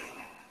kind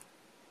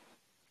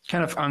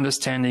of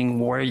understanding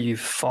where you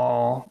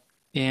fall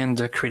in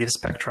the creative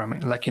spectrum,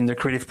 like in the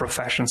creative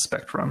profession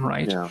spectrum,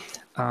 right? Yeah.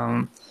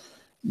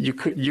 You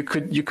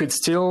could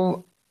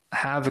still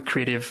have a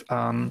creative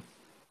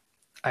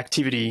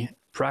activity,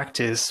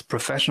 practice,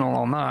 professional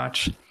or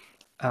not,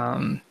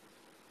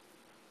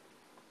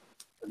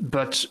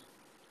 but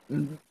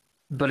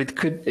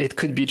it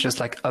could be just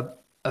like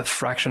a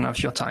fraction of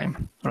your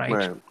time,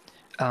 right?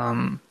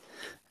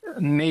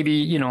 Maybe,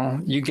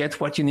 you get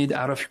what you need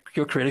out of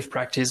your creative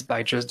practice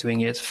by just doing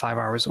it 5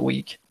 hours a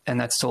week, and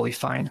that's totally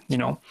fine,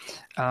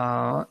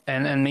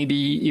 and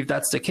maybe if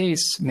that's the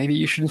case, maybe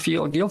you shouldn't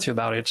feel guilty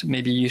about it.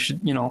 Maybe you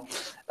should,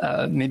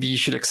 maybe you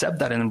should accept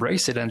that and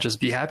embrace it and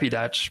just be happy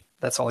that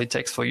that's all it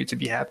takes for you to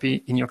be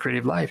happy in your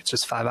creative life. It's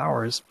just 5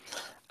 hours.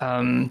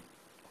 I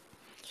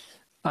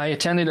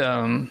attended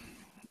a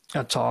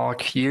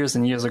talk years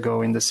and years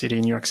ago in the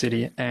city, New York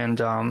City, and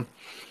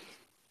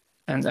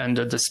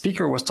the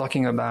speaker was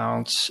talking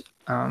about,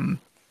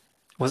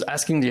 was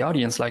asking the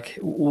audience, like,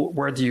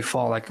 where do you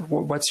fall? Like,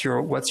 what's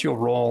your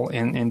role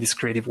in this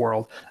creative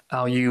world?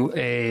 Are you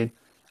a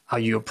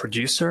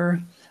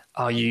producer?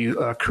 Are you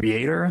a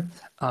creator?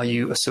 Are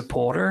you a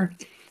supporter?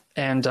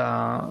 And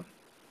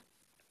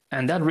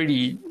that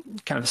really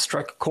kind of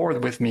struck a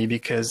chord with me,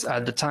 because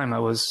at the time I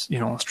was,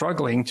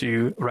 struggling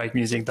to write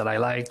music that I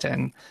liked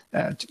and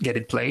to get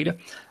it played.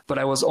 But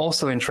I was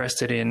also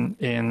interested in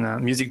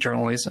music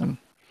journalism.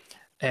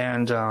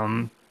 And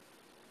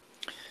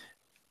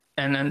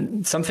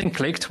then something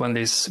clicked when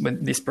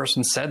this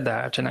person said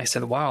that, and I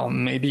said, "Wow,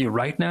 maybe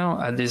right now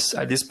at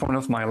this point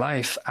of my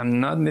life, I'm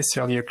not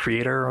necessarily a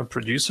creator or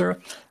producer,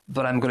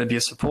 but I'm going to be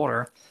a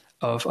supporter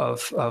of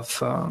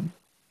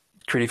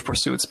creative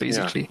pursuits,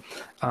 basically."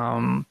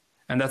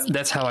 And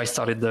that's how I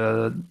started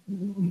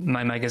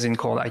my magazine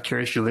called I Care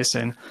If You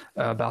Listen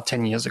about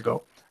 10 years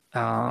ago.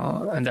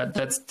 And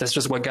that's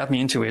just what got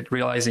me into it,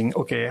 realizing,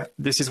 okay,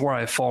 this is where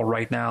I fall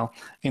right now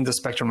in the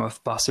spectrum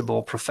of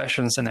possible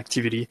professions and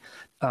activity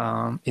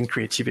in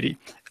creativity.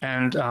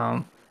 And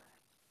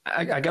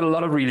I got a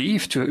lot of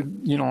relief to,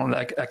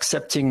 like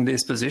accepting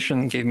this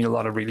position gave me a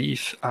lot of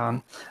relief.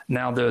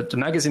 Now the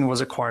magazine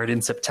was acquired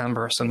in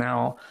September. So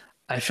now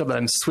I feel that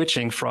I'm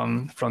switching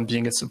from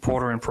being a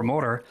supporter and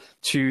promoter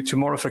to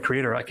more of a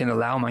creator. I can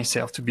allow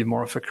myself to be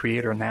more of a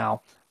creator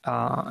now.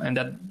 And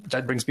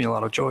that brings me a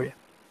lot of joy.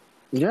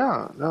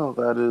 Yeah, no,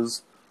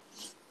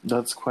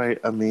 that's quite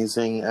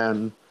amazing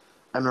and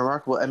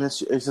remarkable. And it's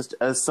just,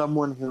 as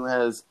someone who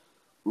has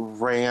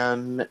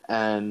ran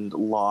and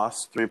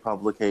lost 3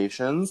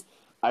 publications,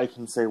 I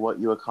can say what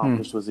you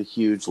accomplished was a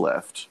huge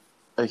lift.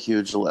 Thank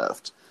you.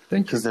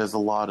 Because there's a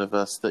lot of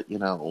us that,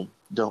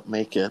 don't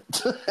make it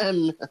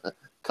and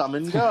come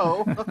and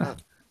go.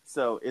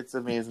 So it's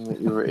amazing that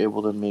you were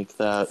able to make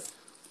that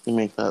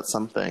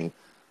something.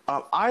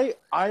 I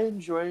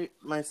enjoy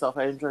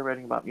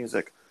writing about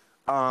music.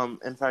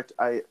 In fact,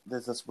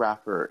 there's this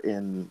rapper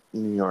in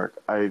New York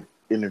I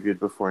interviewed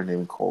before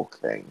named Cole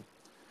King,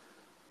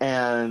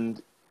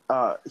 and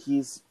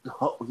he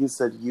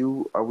said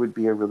you would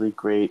be a really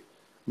great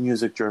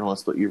music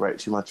journalist, but you write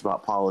too much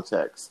about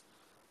politics.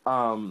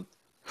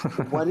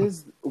 What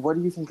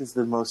do you think is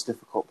the most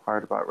difficult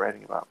part about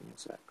writing about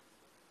music?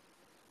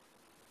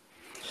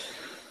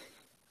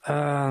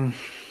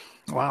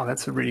 Wow,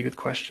 that's a really good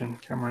question,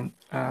 Cameron.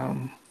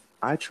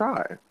 I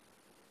try.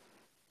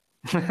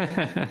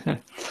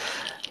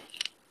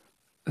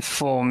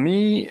 For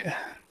me,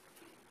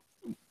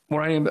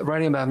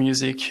 writing about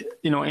music,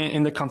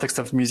 in the context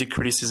of music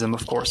criticism,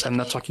 of course, I'm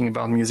not talking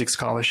about music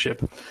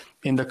scholarship.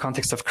 In the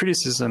context of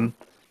criticism,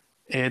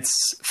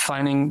 it's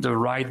finding the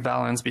right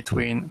balance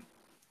between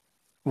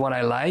what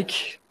I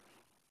like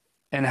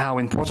and how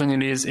important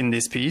it is in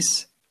this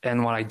piece,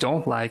 and what I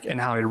don't like and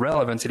how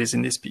irrelevant it is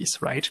in this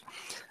piece, right?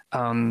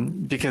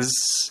 Because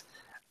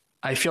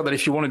I feel that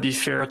if you want to be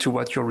fair to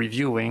what you're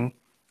reviewing,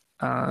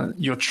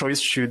 your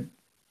choice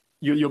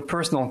your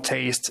personal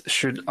taste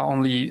should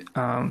only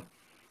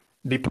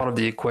be part of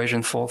the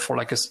equation for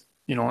like a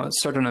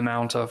certain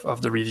amount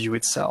of the review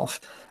itself.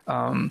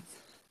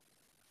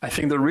 I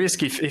think the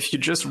risk if you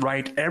just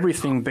write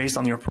everything based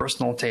on your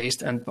personal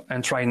taste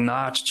and try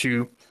not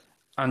to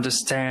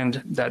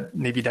understand that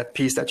maybe that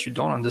piece that you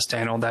don't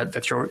understand or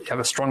that you have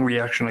a strong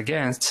reaction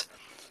against,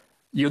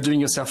 you're doing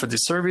yourself a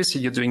disservice.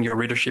 You're doing your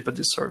readership a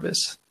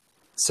disservice.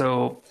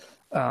 So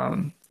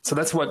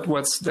that's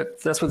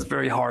what's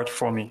very hard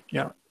for me.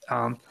 Yeah.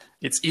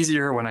 It's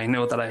easier when I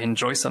know that I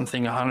enjoy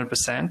something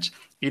 100%.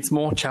 It's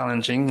more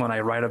challenging when I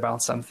write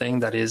about something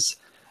that is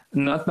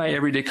not my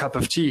everyday cup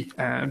of tea,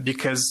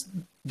 because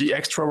the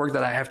extra work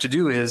that I have to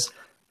do is,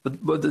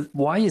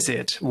 why is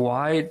it?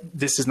 Why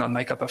this is not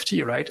my cup of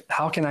tea, right?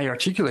 How can I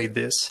articulate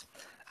this?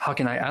 How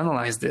can I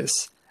analyze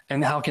this?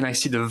 And how can I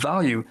see the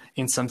value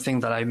in something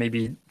that I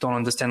maybe don't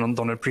understand and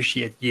don't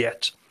appreciate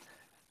yet?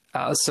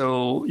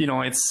 So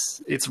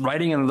it's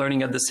writing and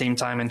learning at the same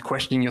time and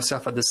questioning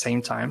yourself at the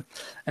same time.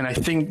 And I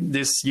think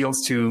this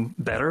yields to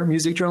better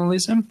music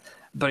journalism,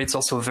 but it's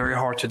also very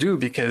hard to do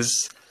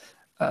because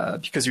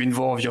you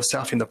involve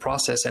yourself in the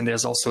process, and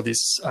there's also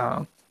this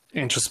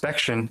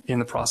introspection in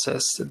the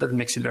process that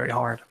makes it very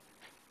hard.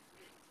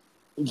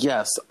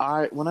 Yes,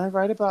 when I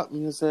write about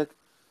music,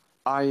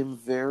 I am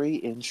very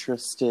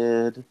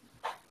interested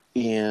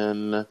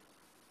in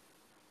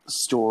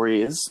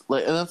stories,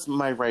 and that's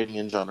my writing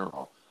in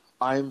general.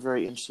 I'm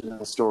very interested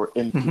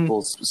in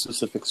people's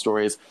specific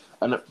stories,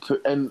 and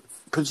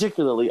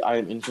particularly I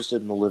am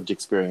interested in the lived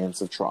experience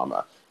of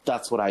trauma.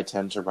 That's what I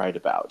tend to write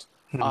about.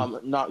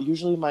 Not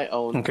usually my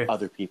own,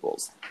 other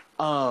people's.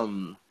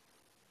 And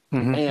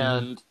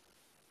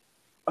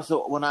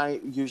so when I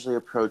usually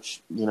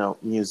approach,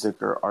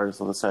 music or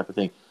artists or this type of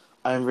thing,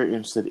 I'm very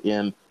interested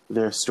in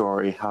their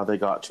story, how they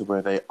got to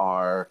where they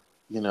are,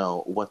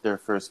 what their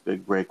first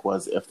big break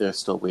was, if they're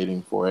still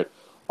waiting for it,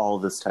 all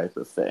this type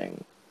of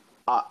thing.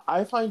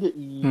 I find it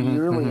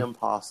nearly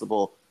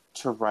impossible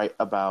to write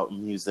about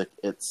music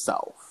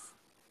itself,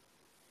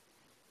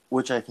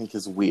 which I think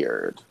is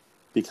weird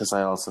because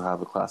I also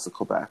have a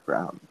classical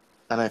background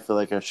and I feel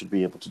like I should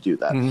be able to do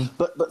that.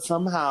 But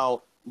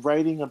somehow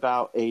writing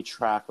about a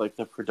track, like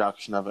the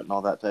production of it and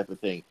all that type of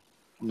thing,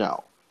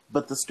 no.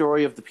 But the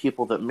story of the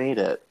people that made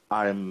it,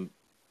 I'm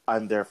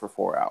there for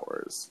 4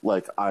 hours.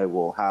 Like, I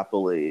will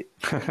happily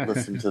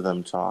listen to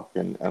them talk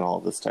and all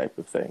this type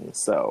of thing.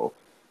 So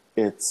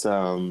it's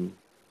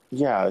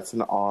it's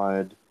an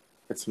odd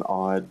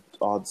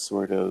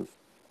sort of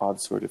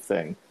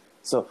thing.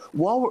 So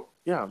while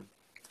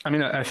I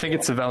mean, I think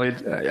it's a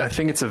valid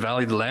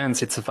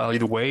lens. It's a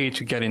valid way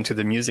to get into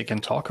the music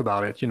and talk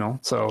about it,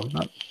 So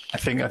I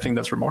think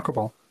that's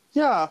remarkable.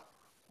 Yeah.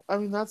 I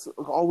mean, that's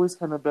always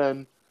kind of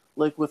been,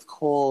 like with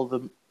Cole,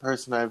 the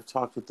person I've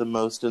talked with the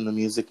most in the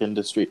music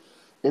industry,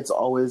 it's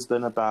always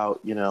been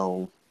about,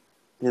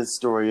 his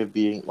story of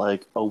being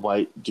like a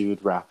white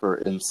dude rapper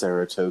in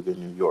Saratoga,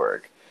 New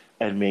York,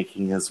 and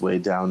making his way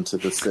down to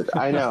the city.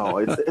 I know,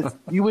 it's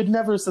you would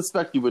never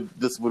suspect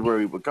this would where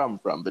he would come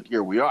from, but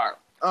here we are.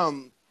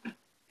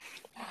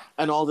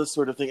 And all this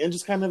sort of thing, and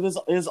just kind of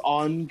his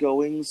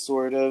ongoing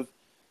sort of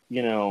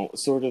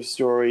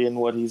story and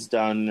what he's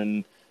done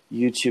and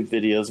YouTube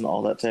videos and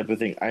all that type of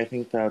thing. I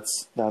think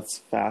that's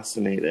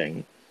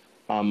fascinating,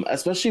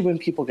 especially when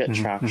people get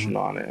traction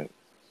on it,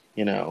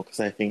 because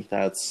I think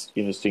that's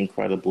just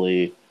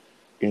incredibly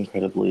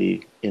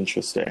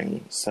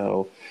interesting.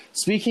 So,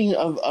 speaking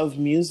of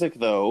music,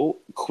 though,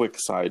 quick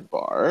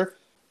sidebar: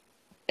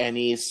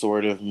 any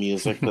sort of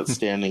music that's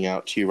standing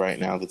out to you right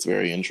now that's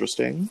very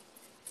interesting?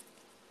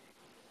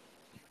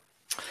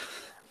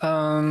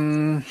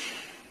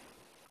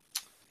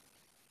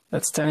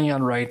 That's standing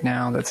out right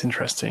now. That's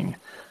interesting.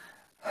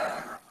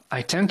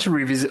 I tend to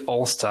revisit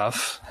old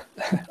stuff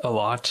a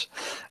lot.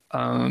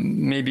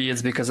 Maybe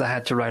it's because I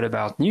had to write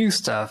about new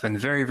stuff and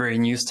very, very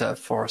new stuff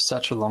for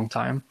such a long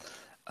time.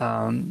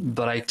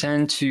 But I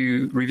tend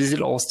to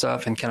revisit old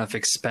stuff and kind of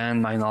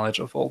expand my knowledge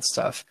of old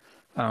stuff.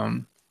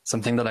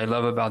 Something that I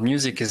love about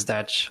music is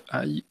that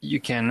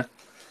you can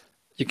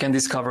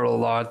discover a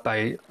lot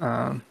by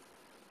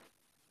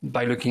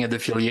looking at the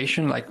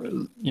affiliation, like,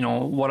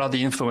 what are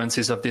the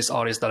influences of this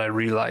artist that I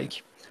really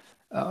like?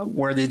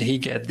 Where did he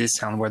get this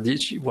sound? What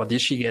did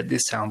she get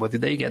this sound? Where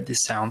did they get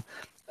this sound?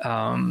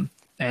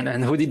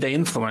 And who did they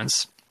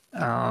influence?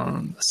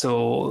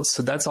 So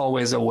that's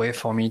always a way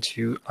for me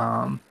to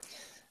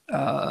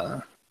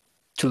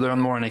learn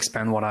more and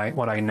expand what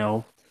I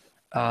know.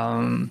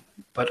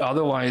 But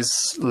otherwise,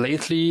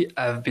 lately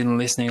I've been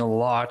listening a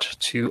lot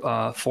to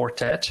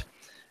Fortet.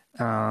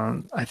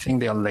 I think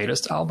their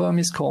latest album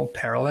is called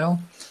Parallel.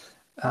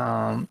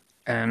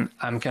 And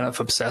I'm kind of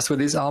obsessed with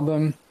this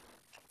album.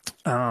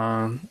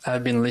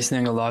 I've been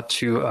listening a lot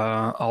to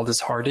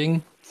Aldous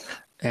Harding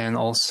and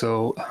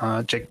also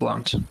Jake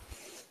Blunt,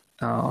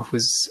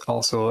 who's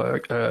also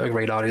a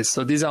great artist.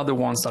 So these are the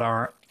ones that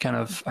are kind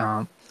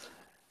of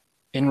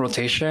in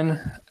rotation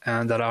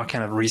and that are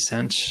kind of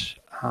recent.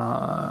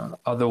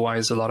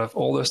 Otherwise, a lot of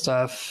older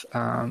stuff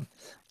and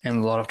a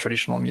lot of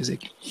traditional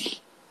music.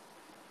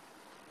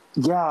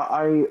 Yeah,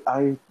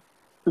 I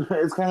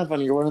it's kind of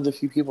funny. You're one of the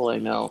few people I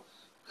know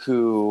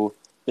who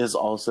is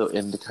also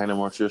into kind of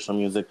more traditional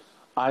music.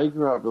 I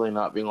grew up really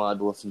not being allowed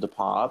to listen to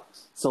pop.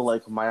 So,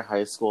 like, my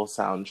high school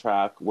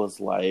soundtrack was,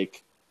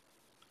 like,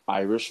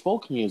 Irish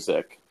folk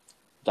music.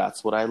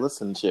 That's what I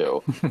listened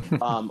to.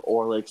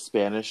 Or, like,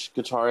 Spanish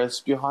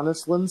guitarist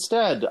Johannes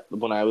Lindstedt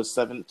when I was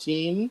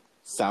 17.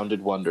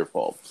 Sounded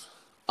wonderful.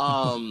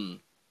 Very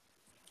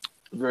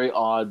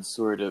odd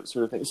sort of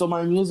thing. So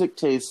my music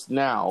taste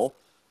now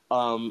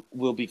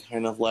will be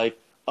kind of like,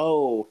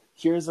 oh,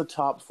 here's a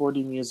top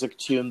 40 music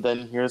tune,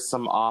 then here's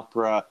some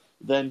opera,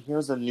 then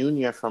here's a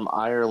Nunia from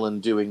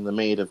Ireland doing The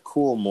Maid of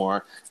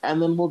Coolmore,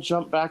 and then we'll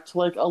jump back to,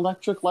 like,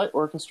 Electric Light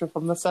Orchestra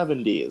from the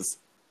 70s.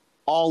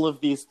 All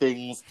of these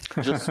things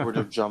just sort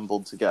of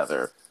jumbled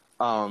together.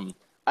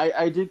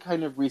 I did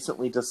kind of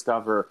recently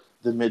discover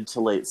the mid to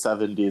late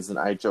 70s, and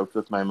I joked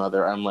with my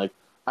mother, I'm like,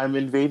 I'm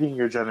invading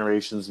your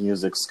generation's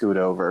music, scoot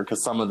over,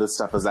 because some of this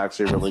stuff is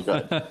actually really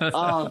good.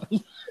 And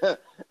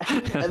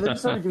then she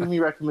started giving me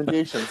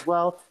recommendations.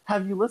 Well,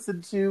 have you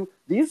listened to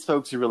these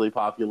folks who are really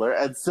popular?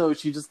 And so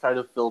she just kind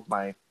of filled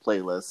my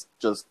playlist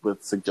just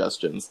with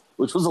suggestions,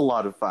 which was a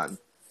lot of fun.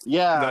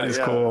 Yeah, that is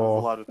cool. It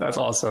was a lot of fun. That's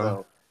awesome.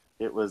 So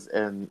it was,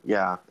 and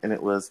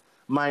it was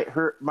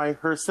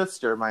her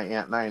sister, my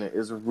Aunt Nina,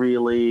 is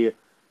really,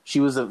 she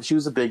was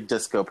a big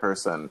disco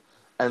person.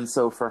 And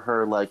so for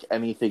her, like,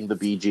 anything the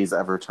Bee Gees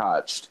ever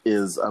touched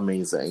is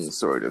amazing,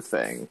 sort of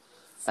thing.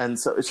 And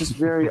so it's just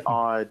very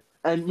odd.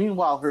 And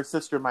meanwhile, her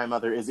sister, my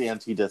mother, is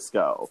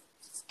anti-disco.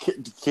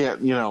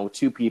 Can't,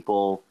 two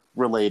people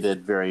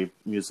related, very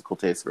musical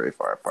tastes very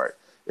far apart.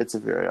 It's a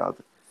very odd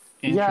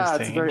thing. Yeah,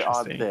 it's a very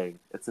odd thing.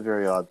 It's a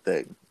very odd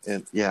thing.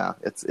 And yeah,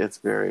 it's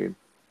very,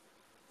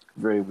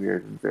 very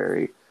weird and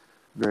very,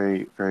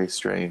 very, very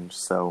strange.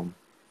 So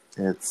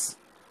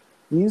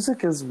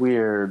music is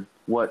weird.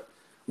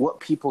 What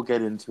people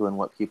get into and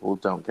what people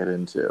don't get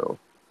into.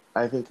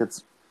 I think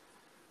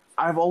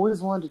I've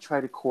always wanted to try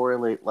to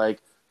correlate,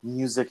 like,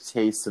 music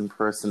tastes and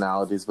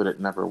personalities, but it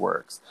never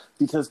works.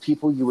 Because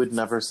people you would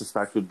never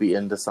suspect would be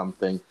into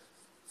something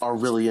are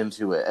really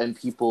into it, and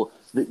people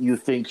that you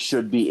think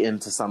should be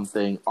into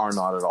something are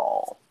not at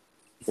all.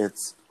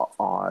 It's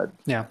odd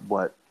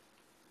what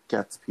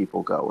gets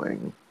people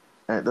going.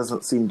 And it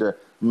doesn't seem to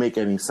make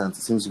any sense.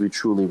 It seems to be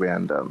truly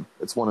random.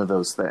 It's one of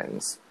those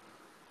things.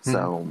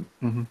 So,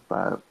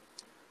 but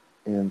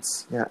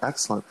it's,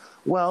 excellent.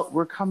 Well,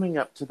 we're coming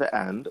up to the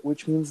end,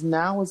 which means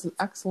now is an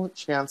excellent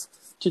chance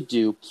to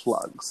do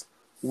plugs.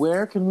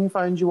 Where can we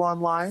find you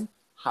online?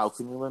 How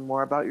can we learn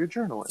more about your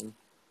journaling?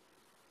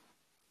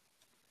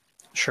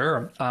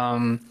 Sure.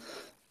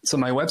 So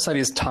my website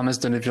is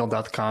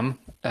thomasdeneuville.com.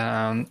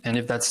 And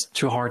if that's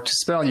too hard to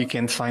spell, you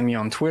can find me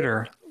on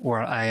Twitter,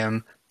 where I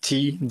am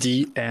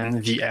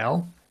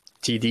TDNVL.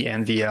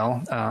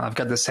 I've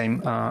got the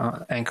same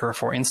anchor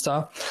for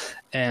Insta.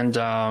 And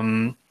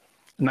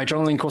my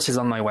journaling course is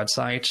on my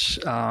website.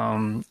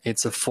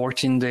 It's a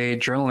 14-day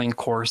journaling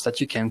course that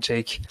you can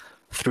take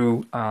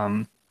through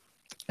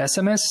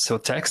SMS, so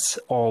text,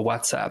 or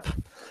WhatsApp.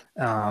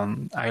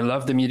 I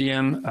love the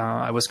medium.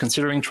 I was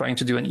considering trying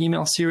to do an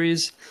email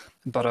series,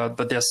 but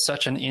there's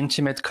such an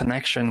intimate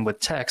connection with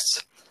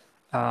text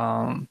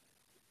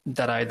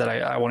that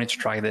I wanted to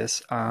try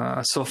this.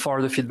 So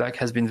far, the feedback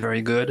has been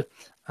very good.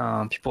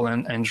 People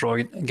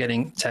enjoy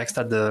getting text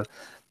at the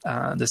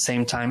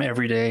same time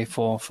every day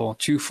for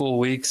 2 full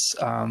weeks,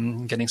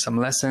 getting some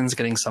lessons,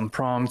 getting some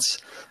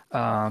prompts,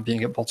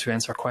 being able to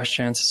answer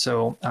questions.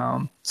 So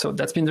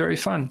that's been very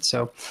fun.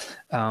 So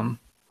I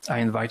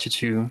invite you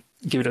to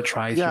give it a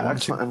try if you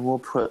want to. And we'll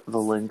put the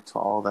link to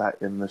all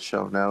that in the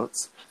show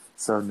notes,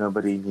 so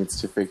nobody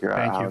needs to figure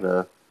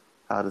out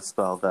how to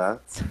spell that.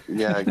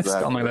 Yeah, exactly.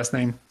 Spell my last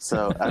name.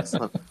 So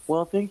excellent.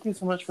 Well, thank you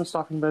so much for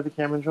stopping by the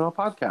Cameron Journal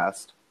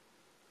podcast.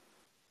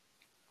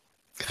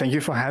 Thank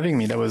you for having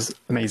me. That was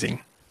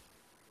amazing.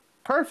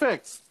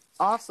 Perfect.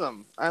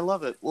 Awesome. I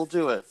love it. We'll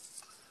do it.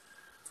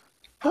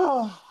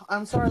 Oh,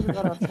 I'm sorry we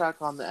got off track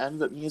on the end,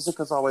 but music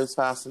is always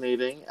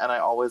fascinating, and I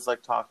always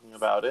like talking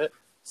about it.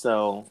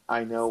 So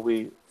I know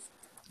we...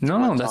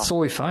 No, that's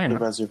totally fine.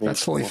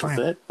 That's totally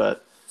fine.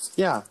 But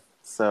yeah,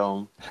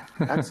 so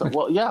excellent.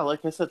 Well, yeah,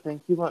 like I said,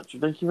 thank you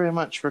very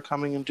much for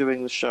coming and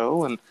doing the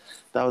show, and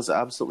that was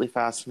absolutely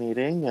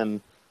fascinating,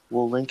 and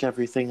we'll link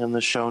everything in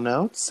the show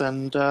notes.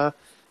 And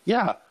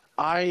yeah,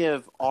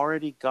 I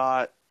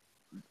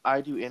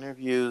do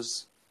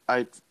interviews.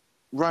 I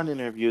run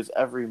interviews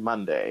every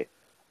Monday.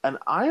 and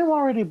I am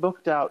already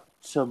booked out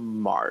to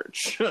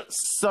March.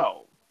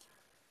 So,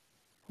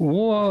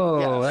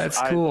 Whoa, yes, that's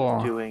I've cool.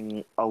 been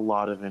doing a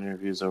lot of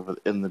interviews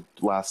in the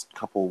last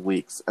couple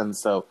weeks, and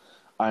so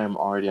I am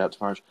already out to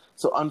March.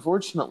 So,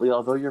 unfortunately,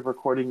 although you're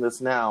recording this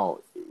now,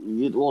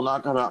 it will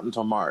not come out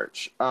until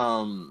March.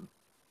 But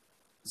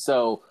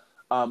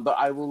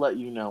I will let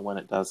you know when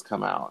it does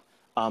come out.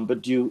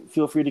 But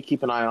feel free to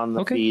keep an eye on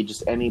the feed.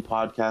 Just any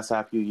podcast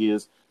app you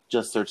use,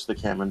 just search the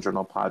Cameron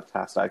Journal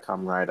podcast. I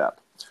come right up.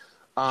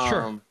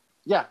 Sure.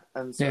 Yeah,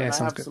 and so I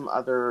have some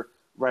other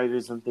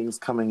writers and things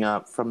coming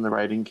up from the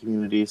writing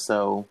community,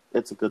 so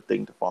it's a good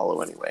thing to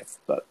follow anyway.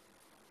 But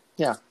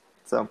yeah,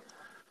 so.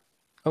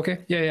 Okay,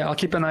 yeah, I'll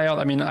keep an eye out.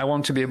 I mean, I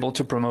want to be able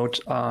to promote,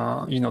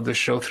 the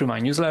show through my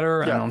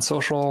newsletter and on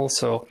social,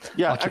 so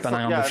I'll keep an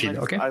eye on the feed.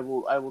 Okay, I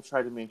will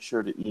try to make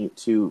sure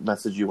to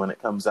message you when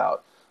it comes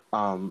out.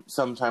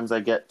 Sometimes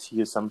I get to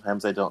you,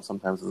 sometimes I don't.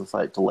 Sometimes there's a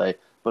slight delay,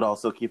 but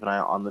also keep an eye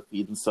on the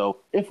feed. And so,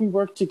 if we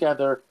work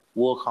together,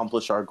 we'll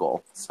accomplish our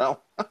goal. So,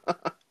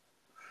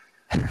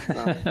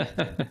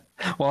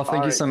 well,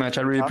 thank you so much.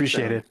 I really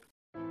appreciate it.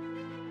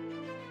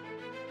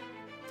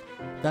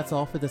 That's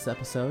all for this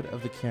episode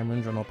of the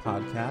Cameron Journal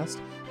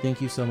podcast. Thank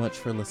you so much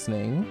for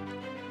listening.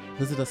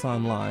 Visit us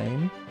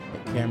online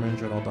at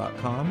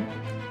CameronJournal.com.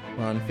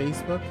 We're on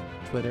Facebook,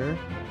 Twitter,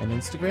 and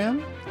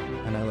Instagram,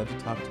 and I love to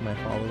talk to my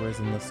followers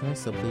and listeners,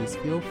 so please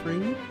feel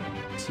free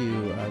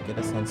to get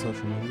us on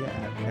social media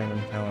at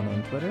Cameron Callan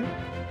on Twitter,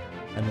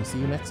 and we'll see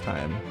you next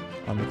time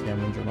on the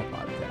Cameron Journal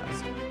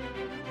podcast.